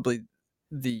probably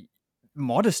the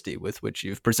modesty with which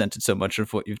you've presented so much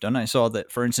of what you've done. I saw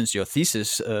that, for instance, your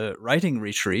thesis writing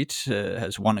retreat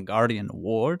has won a Guardian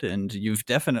Award, and you've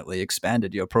definitely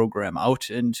expanded your program out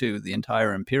into the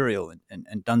entire Imperial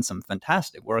and done some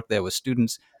fantastic work there with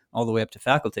students all the way up to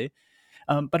faculty.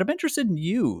 But I'm interested in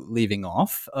you leaving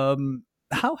off.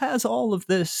 How has all of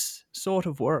this sort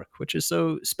of work, which is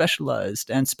so specialized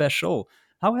and special,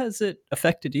 how has it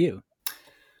affected you?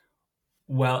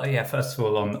 Well, first of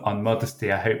all, on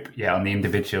modesty, I hope, on the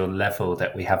individual level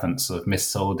that we haven't sort of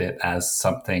missold it as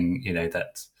something,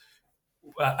 that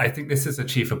I think this is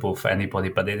achievable for anybody,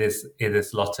 but it is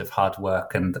a lot of hard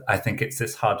work. And I think it's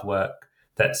this hard work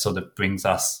that sort of brings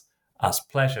us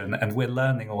pleasure, and we're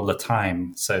learning all the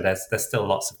time. So there's still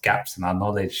lots of gaps in our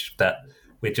knowledge that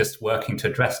we're just working to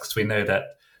address, because we know that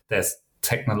there's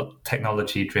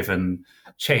technology-driven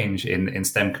change in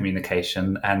STEM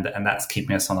communication, and that's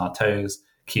keeping us on our toes,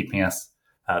 keeping us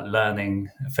learning,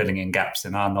 filling in gaps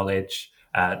in our knowledge.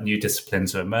 New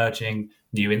disciplines are emerging,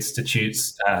 new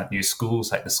institutes, new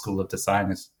schools, like the School of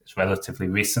Design is relatively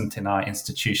recent in our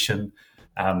institution.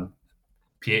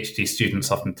 PhD students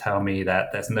often tell me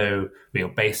that there's no real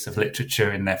base of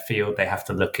literature in their field. They have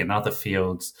to look in other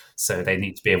fields, so they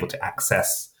need to be able to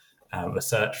access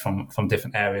research from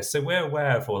different areas. So we're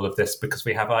aware of all of this because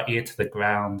we have our ear to the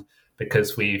ground,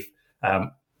 because we've,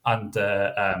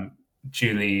 under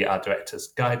Julie, our director's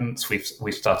guidance,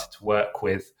 we've started to work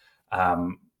with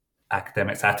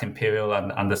academics at Imperial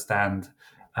and understand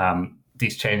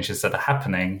these changes that are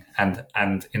happening, and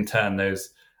in turn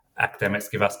those academics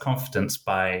give us confidence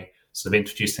by sort of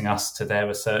introducing us to their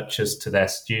researchers, to their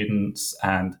students,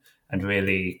 and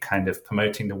really kind of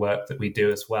promoting the work that we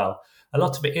do as well. A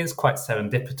lot of it is quite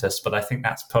serendipitous, but I think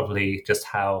that's probably just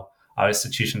how our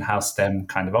institution, how STEM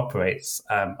kind of operates.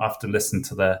 I often listen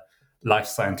to the Life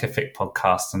Scientific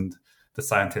podcast, and the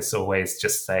scientists always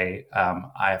just say,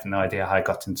 I have no idea how I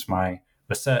got into my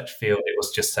research field. It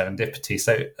was just serendipity.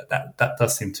 So that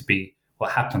does seem to be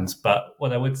what happens. But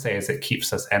what I would say is it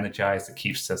keeps us energized, it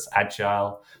keeps us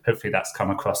agile. Hopefully that's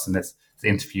come across in this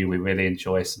interview. We really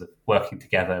enjoy sort of working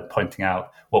together, pointing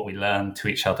out what we learn to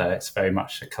each other. It's very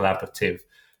much a collaborative,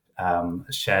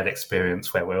 shared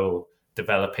experience where we're all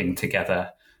developing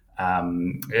together.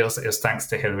 It was thanks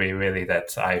to Hilary, really,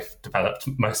 that I've developed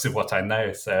most of what I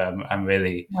know. So I'm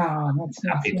really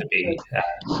happy to be with her.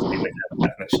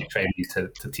 She trained me to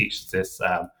teach this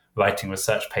writing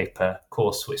research paper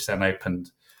course, which then opened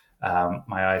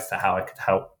my eyes to how I could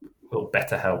help, or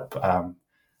better help,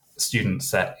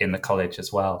 students in the college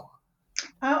as well.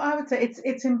 I would say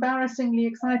it's embarrassingly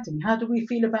exciting. How do we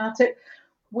feel about it?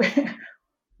 We're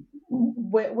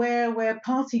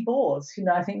party boards.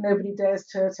 I think nobody dares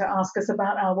to ask us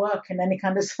about our work in any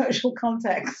kind of social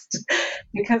context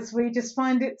because we just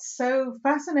find it so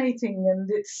fascinating and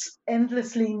it's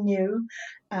endlessly new.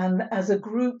 And as a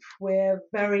group, we're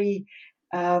very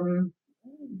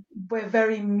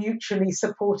mutually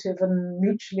supportive and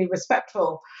mutually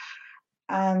respectful.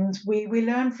 And we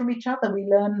learn from each other. We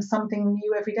learn something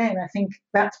new every day. And I think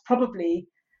that's probably,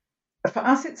 for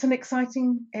us, it's an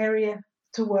exciting area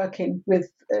to work in with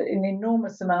an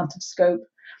enormous amount of scope.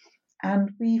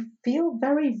 And we feel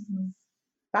very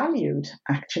valued,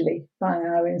 actually, by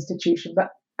our institution.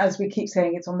 But as we keep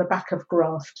saying, it's on the back of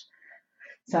graft,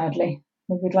 sadly.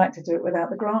 We'd like to do it without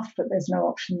the graft, but there's no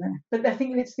option there. But I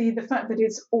think it's the fact that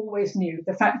it's always new,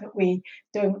 the fact that we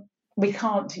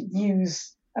can't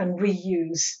use and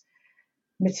reuse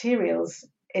materials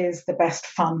is the best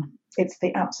fun. It's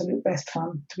the absolute best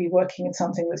fun to be working in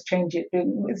something that's changing.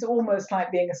 It's almost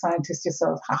like being a scientist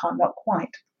yourself. Haha, not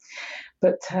quite.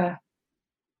 But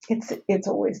it's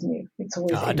always new. It's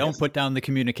always don't put down the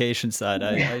communication side.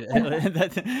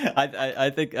 I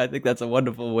think that's a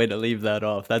wonderful way to leave that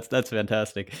off. That's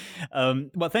fantastic.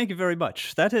 Well, thank you very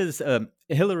much. That is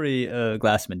Hilary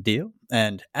Glassman Deal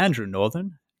and Andrew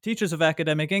Northern, teachers of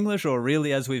academic English, or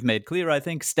really, as we've made clear, I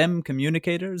think, STEM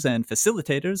communicators and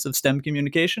facilitators of STEM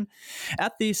communication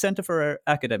at the Centre for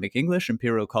Academic English,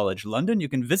 Imperial College London. You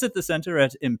can visit the centre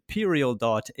at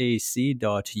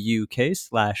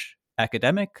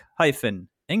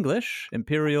imperial.ac.uk/academic-English,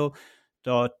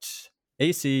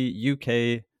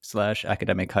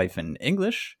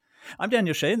 imperial.ac.uk/academic-English. I'm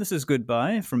Daniel Shea, and this is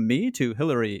goodbye from me to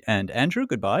Hilary and Andrew.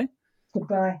 Goodbye.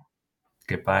 Goodbye.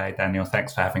 Goodbye, Daniel.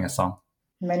 Thanks for having us on.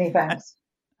 Many thanks.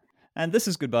 And this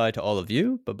is goodbye to all of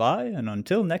you. Bye-bye, and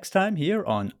until next time here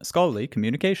on Scholarly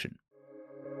Communication.